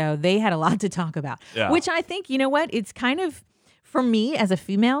 And so they had a lot to talk about, which I think, you know what? It's kind of, for me as a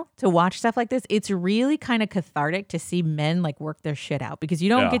female to watch stuff like this, it's really kind of cathartic to see men like work their shit out because you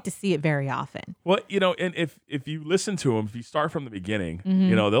don't get to see it very often. Well, and if you listen to them, if you start from the beginning,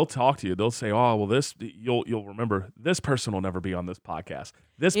 Mm-hmm. they'll talk to you. They'll say, "Oh, well, you'll remember this person will never be on this podcast.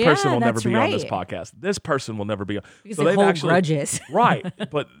 This person will never be on this podcast. This person will never be on." Because they hold grudges, right?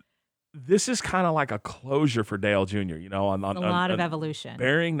 But this is kind of like a closure for Dale Jr. On a lot of evolution,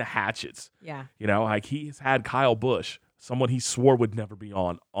 burying the hatchets. Yeah, like he's had Kyle Busch, someone he swore would never be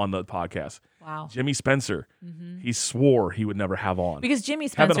on the podcast. Wow. Jimmy Spencer, he swore he would never have on. Because Jimmy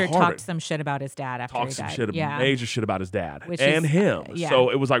Spencer talked some shit about his dad after he died. Major shit about his dad and him.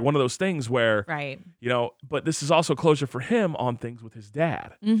 So it was like one of those things where, but this is also closure for him on things with his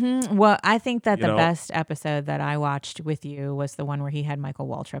dad. Mm-hmm. Well, I think that the best episode that I watched with you was the one where he had Michael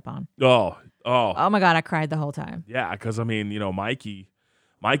Waltrip on. Oh my God, I cried the whole time. Yeah, because Mikey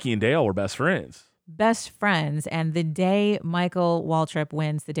and Dale were best friends. And the day Michael Waltrip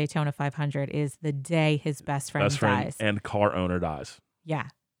wins the Daytona 500 is the day his best friend dies. And car owner dies. Yeah.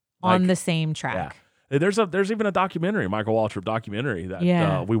 On the same track. Yeah. There's even a documentary, Michael Waltrip documentary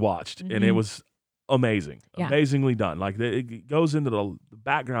that we watched, and it was amazing. Yeah. Amazingly done. Like it goes into the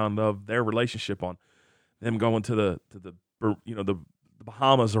background of their relationship on them going to the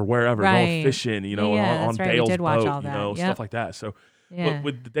Bahamas or wherever, going fishing, on Dale's boat, stuff like that. So but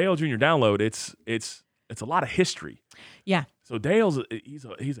with the Dale Jr. download, it's a lot of history. Yeah. So Dale's he's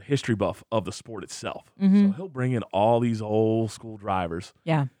a history buff of the sport itself. Mm-hmm. So he'll bring in all these old school drivers.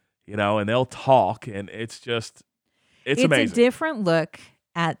 Yeah. And they'll talk, and it's amazing. It's a different look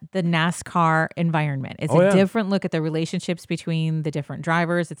at the NASCAR environment. It's a different look at the relationships between the different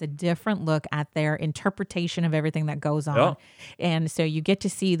drivers. It's a different look at their interpretation of everything that goes on. Yep. And so you get to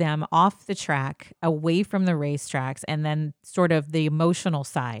see them off the track, away from the racetracks, and then sort of the emotional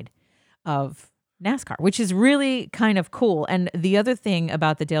side of NASCAR, which is really kind of cool. And the other thing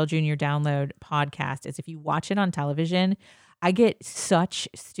about the Dale Jr. Download podcast is if you watch it on television, I get such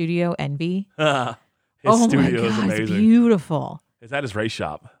studio envy. His studio is amazing. It's beautiful. Is that his race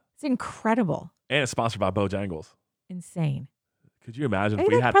shop? It's incredible. And it's sponsored by Bojangles. Insane. Could you imagine if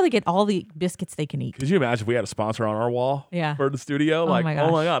we had probably get all the biscuits they can eat? Could you imagine if we had a sponsor on our wall for the studio? Oh my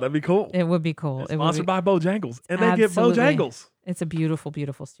gosh. God, that'd be cool. It would be cool. It's sponsored by Bojangles. And they get Bojangles. It's a beautiful,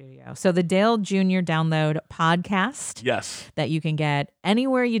 beautiful studio. So the Dale Jr. Download podcast. Yes. That you can get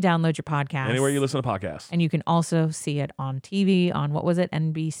anywhere you download your podcast. Anywhere you listen to podcasts. And you can also see it on TV on, what was it?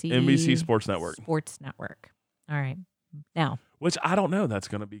 NBC Sports Network. Sports Network. All right. Now. Which I don't know. That's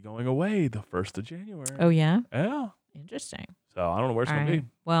going to be going away the 1st of January. Oh, yeah? Yeah. Interesting. So I don't know where it's going to be.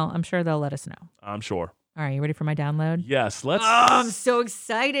 Well, I'm sure they'll let us know. I'm sure. All right. You ready for my download? Yes. Let's. Oh, I'm so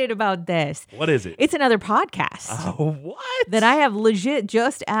excited about this. What is it? It's another podcast. Oh, what? That I have legit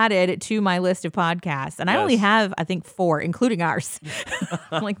just added to my list of podcasts. And I only have, I think, 4, including ours.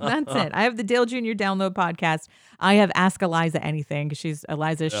 I'm like, that's it. I have the Dale Jr. Download podcast. I have Ask Eliza Anything because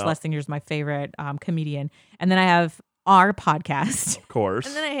Eliza Schlesinger's my favorite comedian. And then I have our podcast. Of course.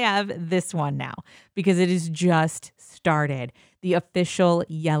 And then I have this one now because it is just started. The official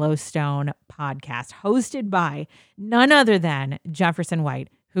Yellowstone podcast hosted by none other than Jefferson White,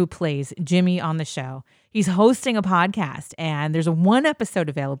 who plays Jimmy on the show. He's hosting a podcast and there's 1 episode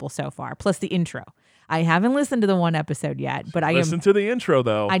available so far, plus the intro. I haven't listened to the one episode yet, but Listen to the intro,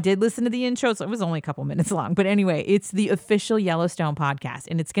 though. I did listen to the intro, so it was only a couple minutes long. But anyway, it's the official Yellowstone podcast,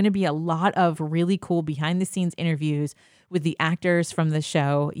 and it's going to be a lot of really cool behind-the-scenes interviews with the actors from the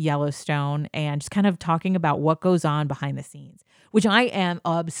show Yellowstone and just kind of talking about what goes on behind the scenes, which I am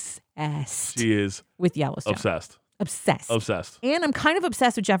obsessed She is with Yellowstone. Obsessed. And I'm kind of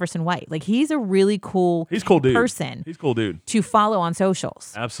obsessed with Jefferson White. Like, he's a really cool dude. person. He's cool dude. To follow on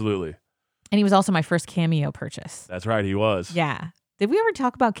socials. Absolutely. And he was also my first Cameo purchase. That's right, he was. Yeah. Did we ever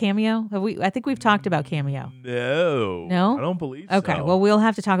talk about Cameo? I think we've talked about Cameo. No. No? I don't believe okay, so. well, we'll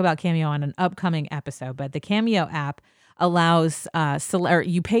have to talk about Cameo on an upcoming episode. But the Cameo app allows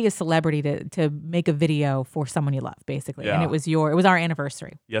you pay a celebrity to make a video for someone you love, basically. Yeah. And it was our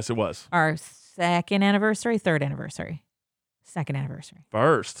anniversary. Yes, it was. Our second anniversary, third anniversary. Second anniversary.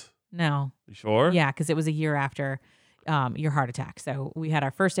 First. No. You sure? Yeah, because it was a year after your heart attack. So we had our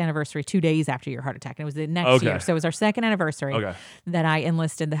first anniversary 2 days after your heart attack, and it was the next year. So it was our second anniversary that I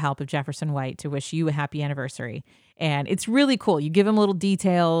enlisted the help of Jefferson White to wish you a happy anniversary. And it's really cool. You give them little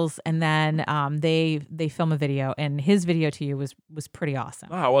details, and then they film a video, and his video to you was pretty awesome.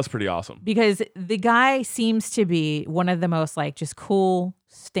 Oh, it was pretty awesome. Because the guy seems to be one of the most like just cool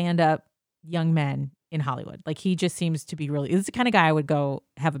stand-up young men in Hollywood. Like, he just seems to be really, it's the kind of guy I would go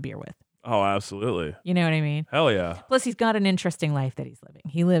have a beer with. Oh, absolutely. You know what I mean? Hell yeah. Plus, he's got an interesting life that he's living.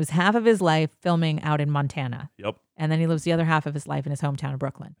 He lives half of his life filming out in Montana. Yep. And then he lives the other half of his life in his hometown of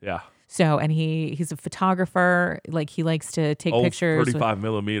Brooklyn. Yeah. So, and he's a photographer. Like, he likes to take pictures. 35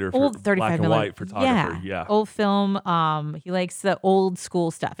 millimeter old 35 black and white photographer. Yeah. Old film. He likes the old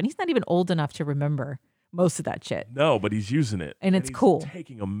school stuff. And he's not even old enough to remember most of that shit. No, but he's using it. And it's he's cool.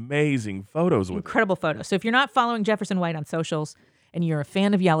 Taking amazing photos with Incredible photos. So if you're not following Jefferson White on socials and you're a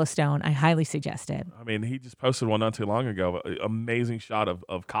fan of Yellowstone, I highly suggest it. I mean, he just posted one not too long ago. Amazing shot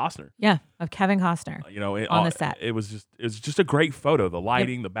of Costner. Yeah, of Kevin Costner. On the set. It was just a great photo. The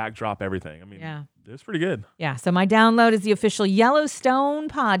lighting, the backdrop, everything. I mean, it was pretty good. Yeah. So my download is the official Yellowstone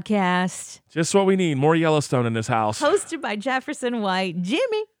podcast. Just what we need. More Yellowstone in this house. Hosted by Jefferson White,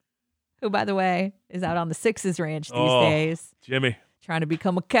 Jimmy, who, by the way, is out on the Sixes Ranch these days. Jimmy. Trying to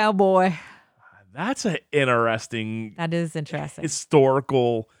become a cowboy. That's an interesting. That is interesting.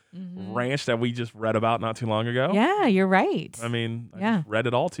 Historical ranch that we just read about not too long ago. Yeah, you're right. I mean, I just read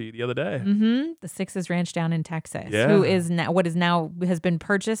it all to you the other day. Mm-hmm. The Sixes Ranch down in Texas. Yeah. Who is now has been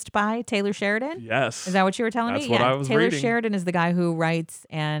purchased by Taylor Sheridan? Yes. Is that what you were telling me? That's what I was Taylor reading. Sheridan is the guy who writes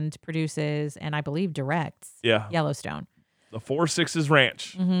and produces and I believe directs Yellowstone. The Four Sixes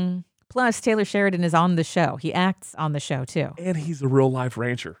Ranch. Mm-hmm. Plus, Taylor Sheridan is on the show. He acts on the show, too. And he's a real life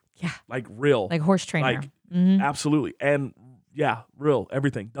rancher. Yeah. Like real. Like horse trainer. Like, absolutely. And real.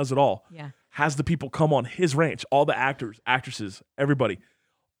 Everything. Does it all. Yeah. Has the people come on his ranch. All the actors, actresses, everybody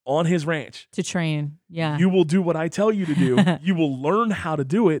on his ranch. To train. Yeah. You will do what I tell you to do. You will learn how to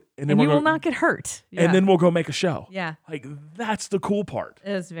do it. And then you will not get hurt. Yeah. And then we'll go make a show. Yeah. Like, that's the cool part.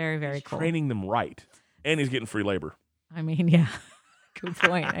 It is very, very he's cool. Training them right. And he's getting free labor. I mean, yeah. Good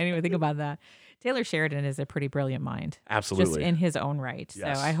point. I didn't even think about that. Taylor Sheridan is a pretty brilliant mind. Absolutely. Just in his own right.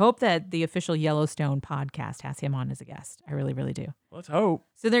 Yes. So I hope that the official Yellowstone podcast has him on as a guest. I really, really do. Let's hope.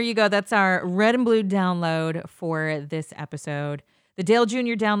 So there you go. That's our Red and Blue download for this episode. The Dale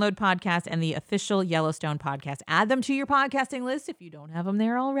Jr. Download podcast and the official Yellowstone podcast. Add them to your podcasting list if you don't have them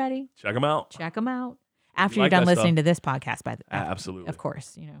there already. Check them out. Check them out. After like you're done that listening stuff. to this podcast, by the way. Absolutely. Of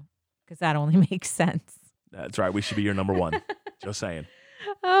course, because that only makes sense. That's right. We should be your number one. Just saying.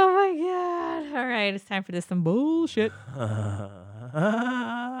 Oh my God. All right. It's time for some bullshit.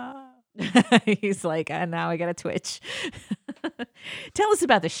 He's like, now I got to twitch. Tell us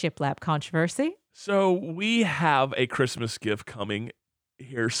about the shiplap controversy. So we have a Christmas gift coming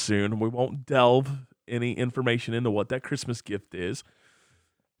here soon. We won't delve any information into what that Christmas gift is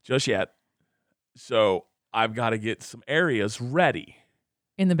just yet. So I've got to get some areas ready.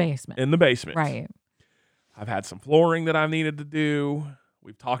 In the basement. Right. I've had some flooring that I've needed to do.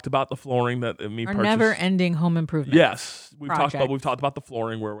 We've talked about the flooring that me Our purchased. never-ending home improvement. Yes, we've talked about the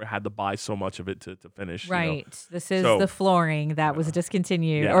flooring where we had to buy so much of it to finish. Right. This is the flooring that was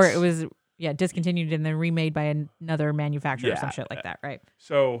discontinued, or it was discontinued and then remade by another manufacturer or some shit like that. Right.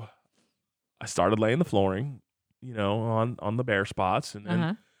 So I started laying the flooring, on the bare spots, and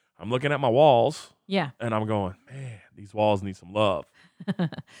then I'm looking at my walls. Yeah. And I'm going, man, these walls need some love.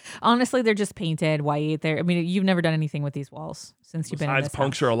 Honestly, they're just painted white. You've never done anything with these walls since you've been in this house. Besides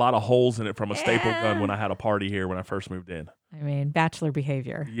puncture a lot of holes in it from a staple gun when I had a party here when I first moved in. Bachelor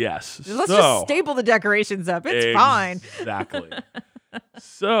behavior. Yes. Let's just staple the decorations up. It's fine. Exactly.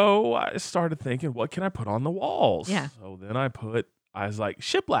 So I started thinking, what can I put on the walls? Yeah. So then I was like,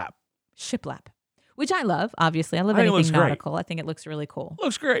 shiplap. Shiplap. Which I love, obviously. I love I think it anything looks great. nautical. I think it looks really cool.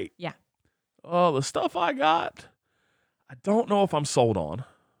 Looks great. Yeah. Oh, the stuff I got, I don't know if I'm sold on.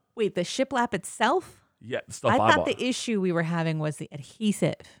 Wait, the shiplap itself? Yeah, the stuff I I thought bought. the issue we were having was the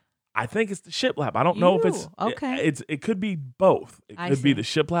adhesive. I think it's the shiplap. I don't know if it's okay. It could be both. It I could be see. the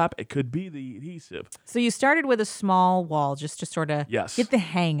shiplap. It could be the adhesive. So you started with a small wall just to sort of Yes. get the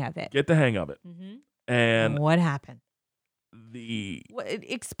hang of it. Get the hang of it. Mm-hmm. And what happened?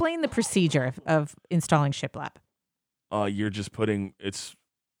 Explain the procedure of installing shiplap. You're just putting, it's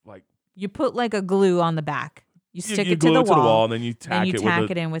like you put like a glue on the back. You stick you it to glue the it to the wall, wall, and then you tack it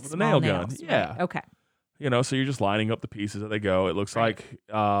with in with a small nail gun. nails. Yeah. Right. Okay. So you're just lining up the pieces as they go. It looks Right. like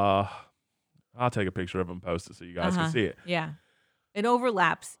I'll take a picture of them and post it so you guys can see it. Yeah. It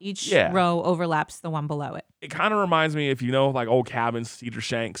overlaps. Each Yeah. row overlaps the one below it. It kind of reminds me, if you know, like old cabins, cedar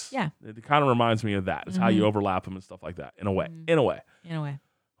shanks. Yeah. It kind of reminds me of that. It's how you overlap them and stuff like that. In a way. Mm-hmm. In a way.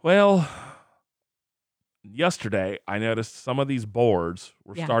 Well, yesterday I noticed some of these boards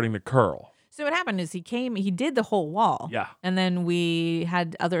were starting to curl. So what happened is he did the whole wall. Yeah. And then we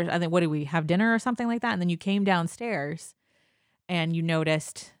had others. I think, what did we have, dinner or something like that? And then you came downstairs and you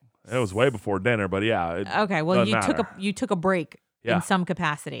noticed. It was way before dinner, but yeah. Okay. Well, doesn't you took a break in some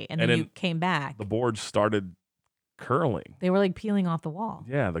capacity, and then you came back. The boards started curling. They were like peeling off the wall.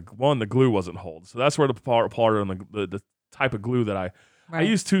 Yeah. The glue wasn't holding. So that's where the part on the type of glue that I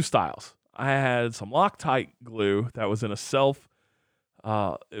used two styles. I had some Loctite glue that was in a it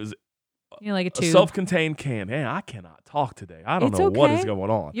was like a tube. A self-contained can. Man, I cannot talk today. I don't know what is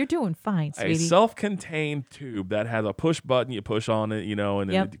going on. You're doing fine, sweetie. A self-contained tube that has a push button. You push on it, and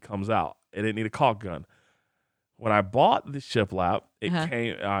then it comes out. It didn't need a caulk gun. When I bought the shiplap,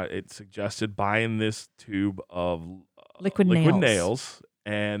 it suggested buying this tube of liquid nails,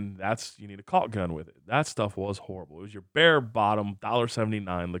 and you need a caulk gun with it. That stuff was horrible. It was your bare bottom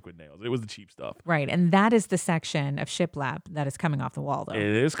 $1.79 liquid nails. It was the cheap stuff. Right, and that is the section of shiplap that is coming off the wall, though. It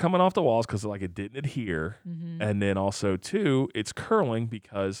is coming off the walls because it didn't adhere, and then also too, it's curling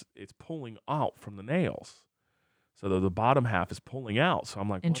because it's pulling out from the nails. So the bottom half is pulling out. So I'm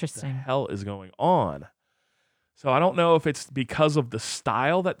like, interesting. What the hell is going on? So I don't know if it's because of the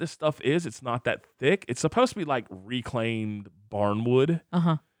style that this stuff is. It's not that thick. It's supposed to be like reclaimed barnwood.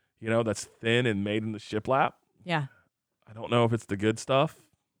 That's thin and made in the shiplap. Yeah. I don't know if it's the good stuff.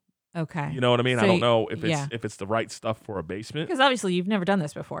 Okay. You know what I mean? So I don't know if it's the right stuff for a basement. Because obviously you've never done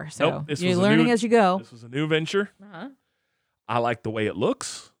this before, so nope, you're learning as you go. This was a new venture. I like the way it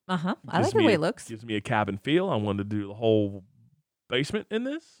looks. I like the way it looks. Gives me a cabin feel. I wanted to do the whole basement in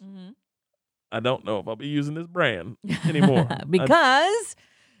this. I don't know if I'll be using this brand anymore because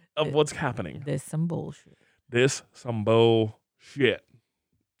of what's happening. This some bullshit.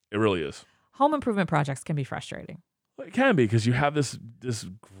 It really is. Home improvement projects can be frustrating. Well, it can be because you have this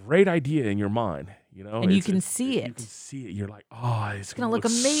great idea in your mind, and you can see it. You can see it. You're like, oh, it's gonna look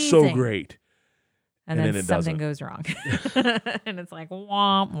amazing, so great. And then something goes wrong, and it's like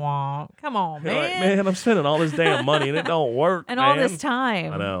womp womp. Come on, man! Like, man, I'm spending all this damn money and it don't work, and man. all this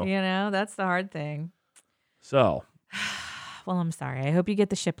time. I know. That's the hard thing. So, well, I'm sorry. I hope you get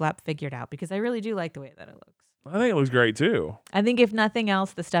the shiplap figured out because I really do like the way that it looks. I think it looks great too. I think if nothing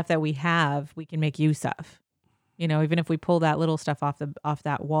else, the stuff that we have, we can make use of. Even if we pull that little stuff off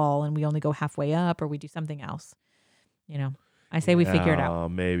that wall and we only go halfway up, or we do something else. I say we figure it out.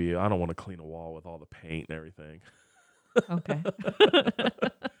 Maybe. I don't want to clean a wall with all the paint and everything. Okay.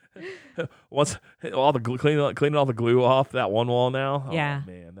 Once all the glue, cleaning all the glue off that one wall now. Yeah.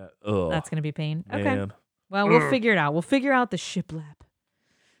 Oh, man, that's gonna be pain. Man. Okay. Well, we'll figure it out. We'll figure out the shiplap.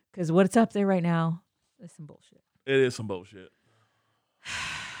 Because what's up there right now is some bullshit. It is some bullshit.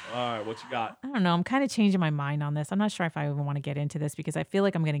 All right, what you got? I don't know. I'm kind of changing my mind on this. I'm not sure if I even want to get into this because I feel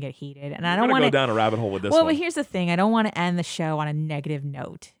like I'm going to get heated, and I don't want to go down a rabbit hole with this. Well, but here's the thing: I don't want to end the show on a negative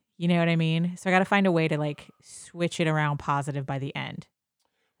note. You know what I mean? So I got to find a way to switch it around positive by the end.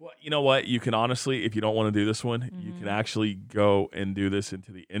 Well, you know what? You can honestly, if you don't want to do this one, you can actually go and do this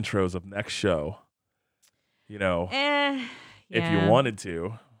into the intros of next show. If you wanted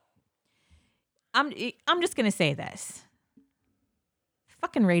to. I'm just gonna say this.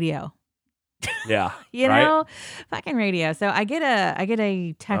 Fucking radio. Yeah. Fucking radio. So I get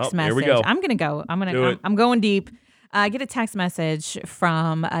a text message. Here we go. I'm going deep. I get a text message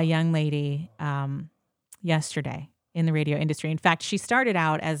from a young lady yesterday in the radio industry. In fact, she started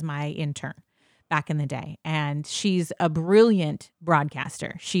out as my intern back in the day, and she's a brilliant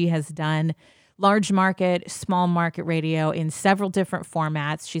broadcaster. She has done large market, small market radio in several different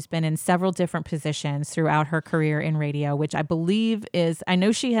formats. She's been in several different positions throughout her career in radio, which I believe I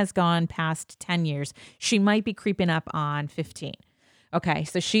know she has gone past 10 years. She might be creeping up on 15. Okay,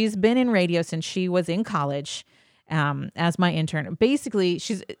 so she's been in radio since she was in college as my intern. Basically,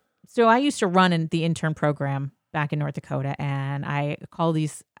 so I used to run in the intern program back in North Dakota, and I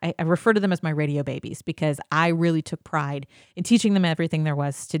refer to them as my radio babies because I really took pride in teaching them everything there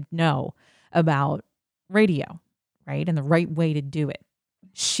was to know about radio, right? And the right way to do it.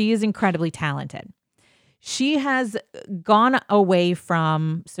 She is incredibly talented. She has gone away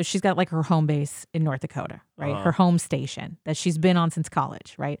from, so she's got like her home base in North Dakota, right? Her home station that she's been on since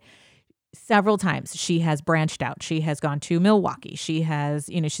college, right? Several times she has branched out. She has gone to Milwaukee. She has,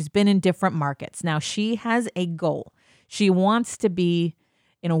 she's been in different markets. Now she has a goal. She wants to be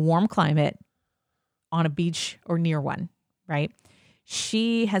in a warm climate on a beach or near one, right?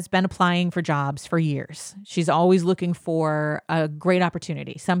 She has been applying for jobs for years. She's always looking for a great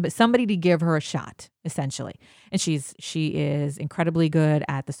opportunity, somebody to give her a shot, essentially. And she is incredibly good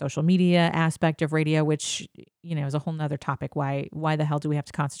at the social media aspect of radio, which, is a whole nother topic. Why the hell do we have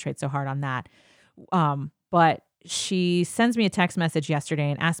to concentrate so hard on that? But she sends me a text message yesterday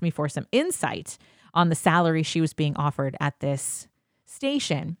and asked me for some insight on the salary she was being offered at this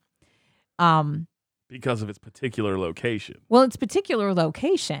station. Because of its particular location. Well, its particular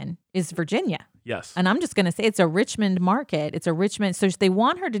location is Virginia. Yes. And I'm just going to say it's a Richmond market. It's a Richmond. So they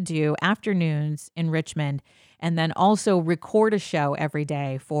want her to do afternoons in Richmond and then also record a show every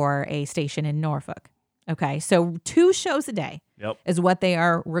day for a station in Norfolk. Okay. So 2 shows a day is what they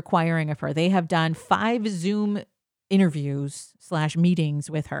are requiring of her. They have done 5 Zoom interviews / meetings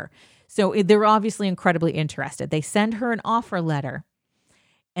with her. So they're obviously incredibly interested. They send her an offer letter.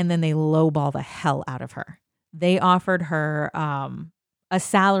 And then they lowball the hell out of her. They offered her a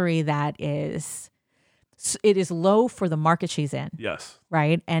salary that is low for the market she's in. Yes.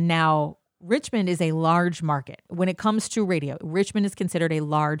 Right? And now Richmond is a large market. When it comes to radio, Richmond is considered a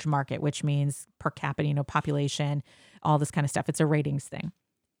large market, which means per capita, population, all this kind of stuff. It's a ratings thing.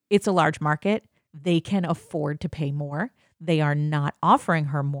 It's a large market. They can afford to pay more. They are not offering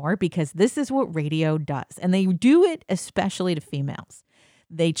her more because this is what radio does. And they do it especially to females.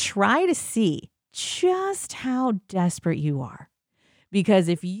 They try to see just how desperate you are. Because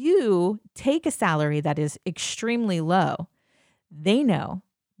if you take a salary that is extremely low, they know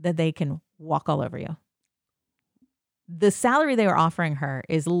that they can walk all over you. The salary they are offering her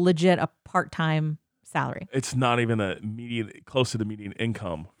is legit a part-time salary. It's not even close to the median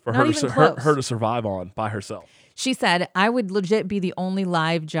income for her to survive on by herself. She said, I would legit be the only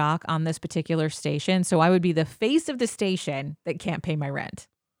live jock on this particular station. So I would be the face of the station that can't pay my rent,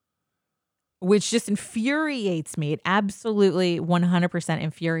 which just infuriates me. It absolutely 100%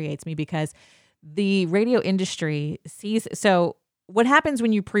 infuriates me because the radio industry sees. So what happens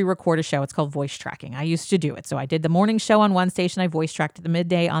when you pre-record a show? It's called voice tracking. I used to do it. So I did the morning show on one station. I voice tracked the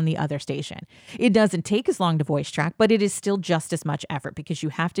midday on the other station. It doesn't take as long to voice track, but it is still just as much effort because you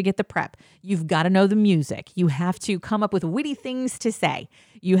have to get the prep. You've got to know the music. You have to come up with witty things to say.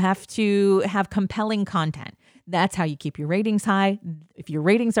 You have to have compelling content. That's how you keep your ratings high. If your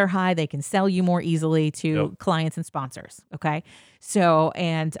ratings are high, they can sell you more easily to clients and sponsors. Okay.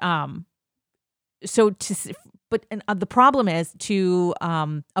 The problem is to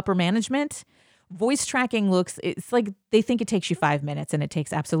upper management, voice tracking it's like they think it takes you 5 minutes and it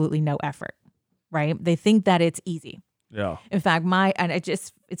takes absolutely no effort, right? They think that it's easy. Yeah. In fact,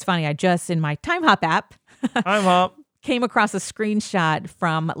 it's funny. I just in my Time Hop app, came across a screenshot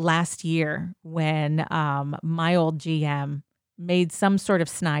from last year when my old GM made some sort of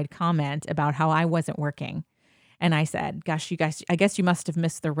snide comment about how I wasn't working. And I said, gosh, you guys, I guess you must have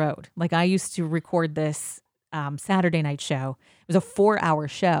missed the road. Like I used to record this Saturday night show. It was a 4-hour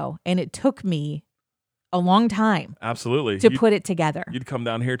show and it took me a long time. Absolutely. To put it together. You'd come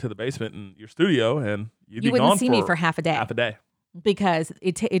down here to the basement in your studio and you wouldn't see me for half a day. Half a day. Because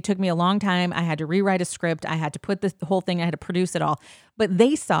it took me a long time. I had to rewrite a script. I had to put the whole thing, I had to produce it all. But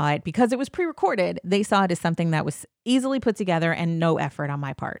they saw it, because it was pre-recorded, they saw it as something that was easily put together and no effort on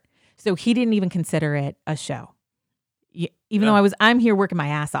my part. So he didn't even consider it a show. Even though I'm here working my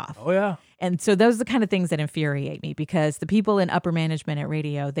ass off. Oh, yeah. And so those are the kind of things that infuriate me, because the people in upper management at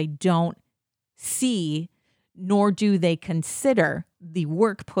radio, they don't see nor do they consider the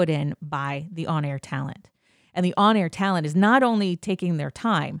work put in by the on-air talent. And the on-air talent is not only taking their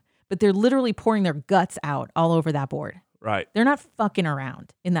time, but they're literally pouring their guts out all over that board. Right. They're not fucking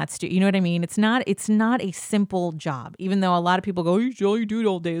around in that studio. You know what I mean? It's not a simple job, even though a lot of people go, all you do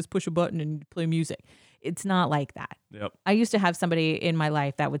all day is push a button and play music. It's not like that. Yep. I used to have somebody in my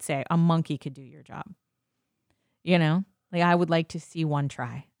life that would say a monkey could do your job. You know, like I would like to see one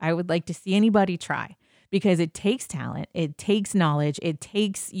try. I would like to see anybody try, because it takes talent, it takes knowledge, it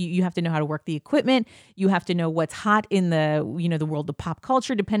takes you have to know how to work the equipment, you have to know what's hot in the the world of pop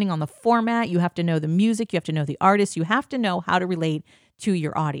culture depending on the format, you have to know the music, you have to know the artist, you have to know how to relate to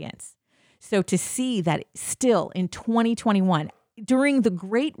your audience. So to see that still in 2021 during the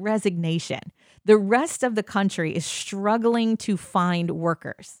Great Resignation, the rest of the country is struggling to find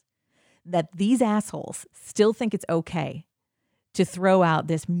workers, that these assholes still think it's okay to throw out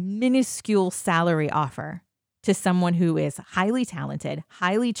this minuscule salary offer to someone who is highly talented,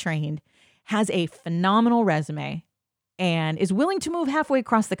 highly trained, has a phenomenal resume, and is willing to move halfway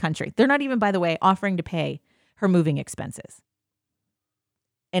across the country. They're not even, by the way, offering to pay her moving expenses.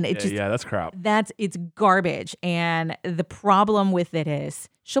 And that's crap. It's garbage. And the problem with it is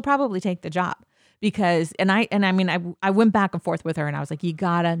she'll probably take the job. Because, I went back and forth with her and I was like, you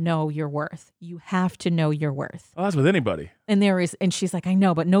gotta know your worth. You have to know your worth. Well, that's with anybody. And she's like, I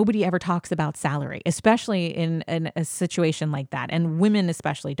know, but nobody ever talks about salary, especially in a situation like that. And women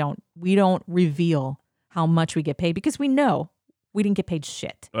especially we don't reveal how much we get paid because we know we didn't get paid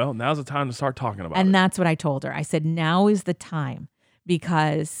shit. Well, now's the time to start talking about it. And that's what I told her. I said, now is the time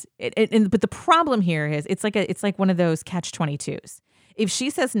because, but the problem here is it's like one of those catch-22s. If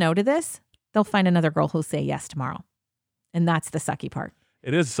she says no to this, they'll find another girl who'll say yes tomorrow. And that's the sucky part.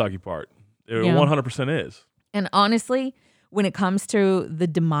 It is the sucky part. It 100% is. And honestly, when it comes to the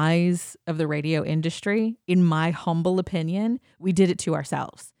demise of the radio industry, in my humble opinion, we did it to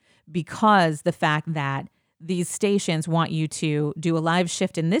ourselves. Because the fact that these stations want you to do a live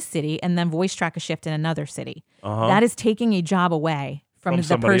shift in this city and then voice track a shift in another city. That is taking a job away from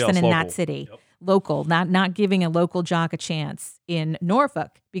the person in that city. Yep. Local, not giving a local jock a chance in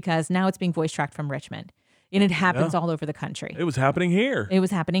Norfolk because now it's being voice tracked from Richmond. And it happens all over the country. It was happening here.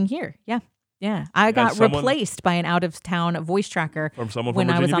 Yeah. I got replaced by an out-of-town voice tracker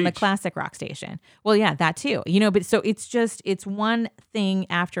when I was on the classic rock station. Well, yeah, that too. But so it's one thing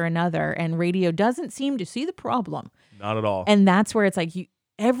after another, and radio doesn't seem to see the problem. Not at all. And that's where it's like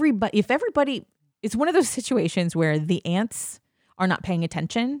everybody, it's one of those situations where the ants are not paying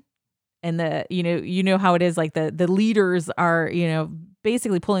attention. And the how it is, like the leaders are,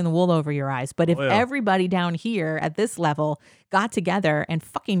 basically pulling the wool over your eyes. But if everybody down here at this level got together and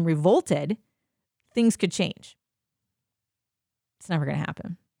fucking revolted, things could change. It's never going to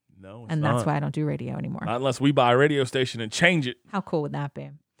happen. No, and that's why I don't do radio anymore. Not unless we buy a radio station and change it. How cool would that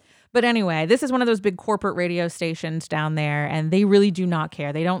be? But anyway, this is one of those big corporate radio stations down there, and they really do not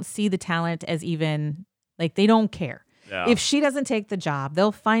care. They don't see the talent as even, they don't care. Yeah. If she doesn't take the job,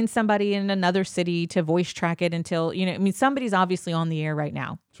 they'll find somebody in another city to voice track it until, somebody's obviously on the air right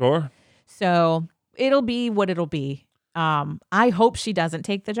now. Sure. So it'll be what it'll be. I hope she doesn't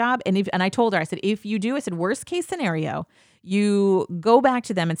take the job. And I told her, I said, if you do, I said, worst case scenario, you go back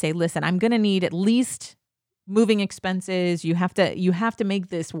to them and say, listen, I'm going to need at least moving expenses. You have to make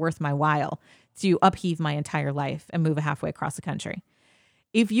this worth my while to upheave my entire life and move halfway across the country.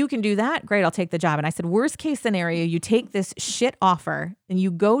 If you can do that, great, I'll take the job. And I said, worst case scenario, you take this shit offer and you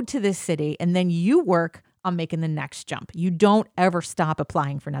go to this city and then you work on making the next jump. You don't ever stop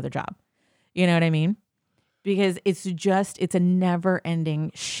applying for another job. You know what I mean? Because it's a never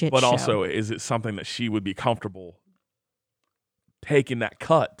ending shit show. But also, is it something that she would be comfortable taking that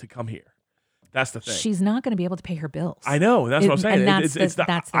cut to come here? That's the thing. She's not going to be able to pay her bills. I know. That's what I'm saying. And that's the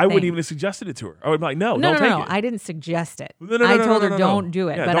I wouldn't even have suggested it to her. I would be like, don't take it. No. I didn't suggest it. I told her don't do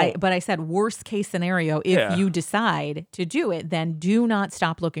it. Yeah, but I said worst case scenario, if you decide to do it, then do not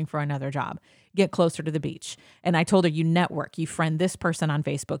stop looking for another job. Get closer to the beach. And I told her, you network, you friend this person on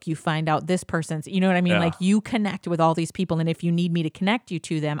Facebook, you find out this person's, you know what I mean? Yeah. Like you connect with all these people. And if you need me to connect you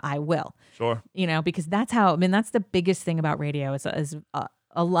to them, I will. Sure. Because that's that's the biggest thing about radio is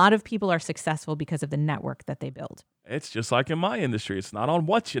a lot of people are successful because of the network that they build. It's just like in my industry. It's not on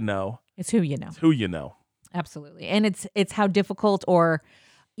what you know. It's who you know. It's who you know. Absolutely. And it's how difficult or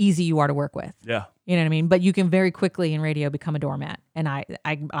easy you are to work with. Yeah. You know what I mean? But you can very quickly in radio become a doormat. And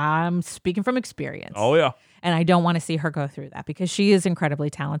I'm speaking from experience. Oh, yeah. And I don't want to see her go through that because she is incredibly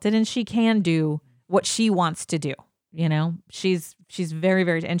talented and she can do what she wants to do. She's very,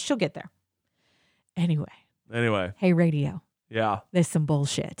 very, and she'll get there. Anyway. Hey, radio. Yeah. There's some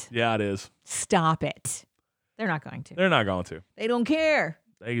bullshit. Yeah, it is. Stop it. They're not going to. They're not going to. They don't care.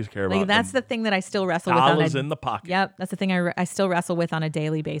 They just care about that's the thing that I still wrestle with. Dollars in the pocket. Yep. That's the thing I still wrestle with on a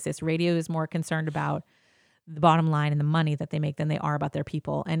daily basis. Radio is more concerned about the bottom line and the money that they make than they are about their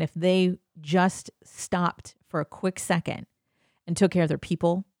people. And if they just stopped for a quick second and took care of their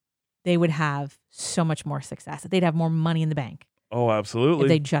people, they would have so much more success. They'd have more money in the bank. Oh, absolutely. If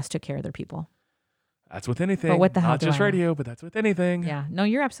they just took care of their people. That's with anything. But what the hell? Not just radio, but that's with anything. Yeah. No,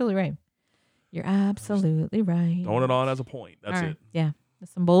 you're absolutely right. You're absolutely right. Throwing it on as a point. That's it. Yeah.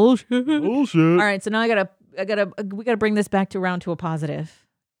 That's some bullshit. Bullshit. All right. So now we gotta bring this back around to a positive.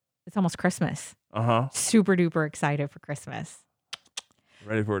 It's almost Christmas. Super duper excited for Christmas.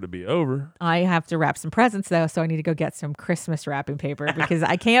 Ready for it to be over. I have to wrap some presents though, so I need to go get some Christmas wrapping paper because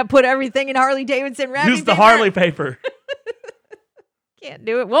I can't put everything in Harley Davidson wrapping paper. Use the Harley paper. Can't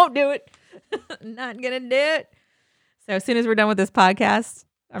do it. Won't do it. Not gonna do it. So as soon as we're done with this podcast,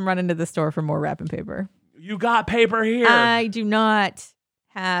 I'm running to the store for more wrapping paper. You got paper here. I do not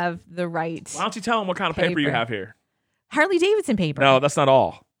have the right. Why don't you tell them what kind of paper you have here? Harley Davidson paper. No, that's not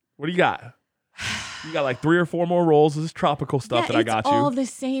all. What do you got? You got like 3 or 4 more rolls of this tropical stuff that I got you. It's all the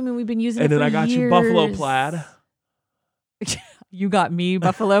same, and we've been using and it for then I got years. you buffalo plaid. You got me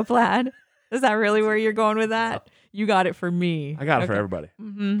buffalo plaid? Is that really where you're going with that? You got it for me. I got it for everybody.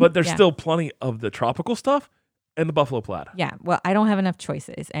 Mm-hmm. But there's still plenty of the tropical stuff and the buffalo plaid. Yeah. Well, I don't have enough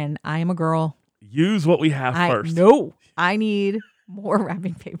choices, and I am a girl. Use what we have first. No, I need more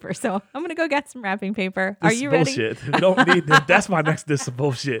wrapping paper. So I'm gonna go get some wrapping paper. Are you ready? Bullshit. We don't need. That's my next. This is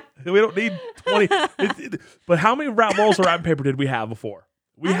bullshit. We don't need 20. But how many rolls of wrapping paper did we have before?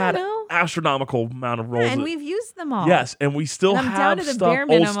 We had an astronomical amount of rolls, and we've used them all. Yes, and we still I'm have down to the stuff, bare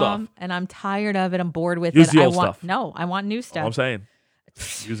minimum, old stuff. and I'm tired of it. I'm bored with Use it. the old stuff. No, I want new stuff. All I'm saying,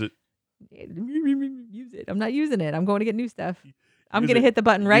 use it. Use it. I'm not using it. I'm going to get new stuff. I'm going to hit the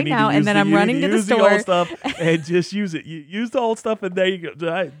button right now, and then I'm running to the store. Use the old stuff and just use it. You use the old stuff, and there you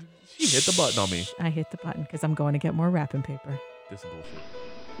go. She hit the button on me. I hit the button because I'm going to get more wrapping paper. This is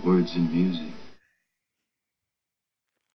bullshit. Words and music.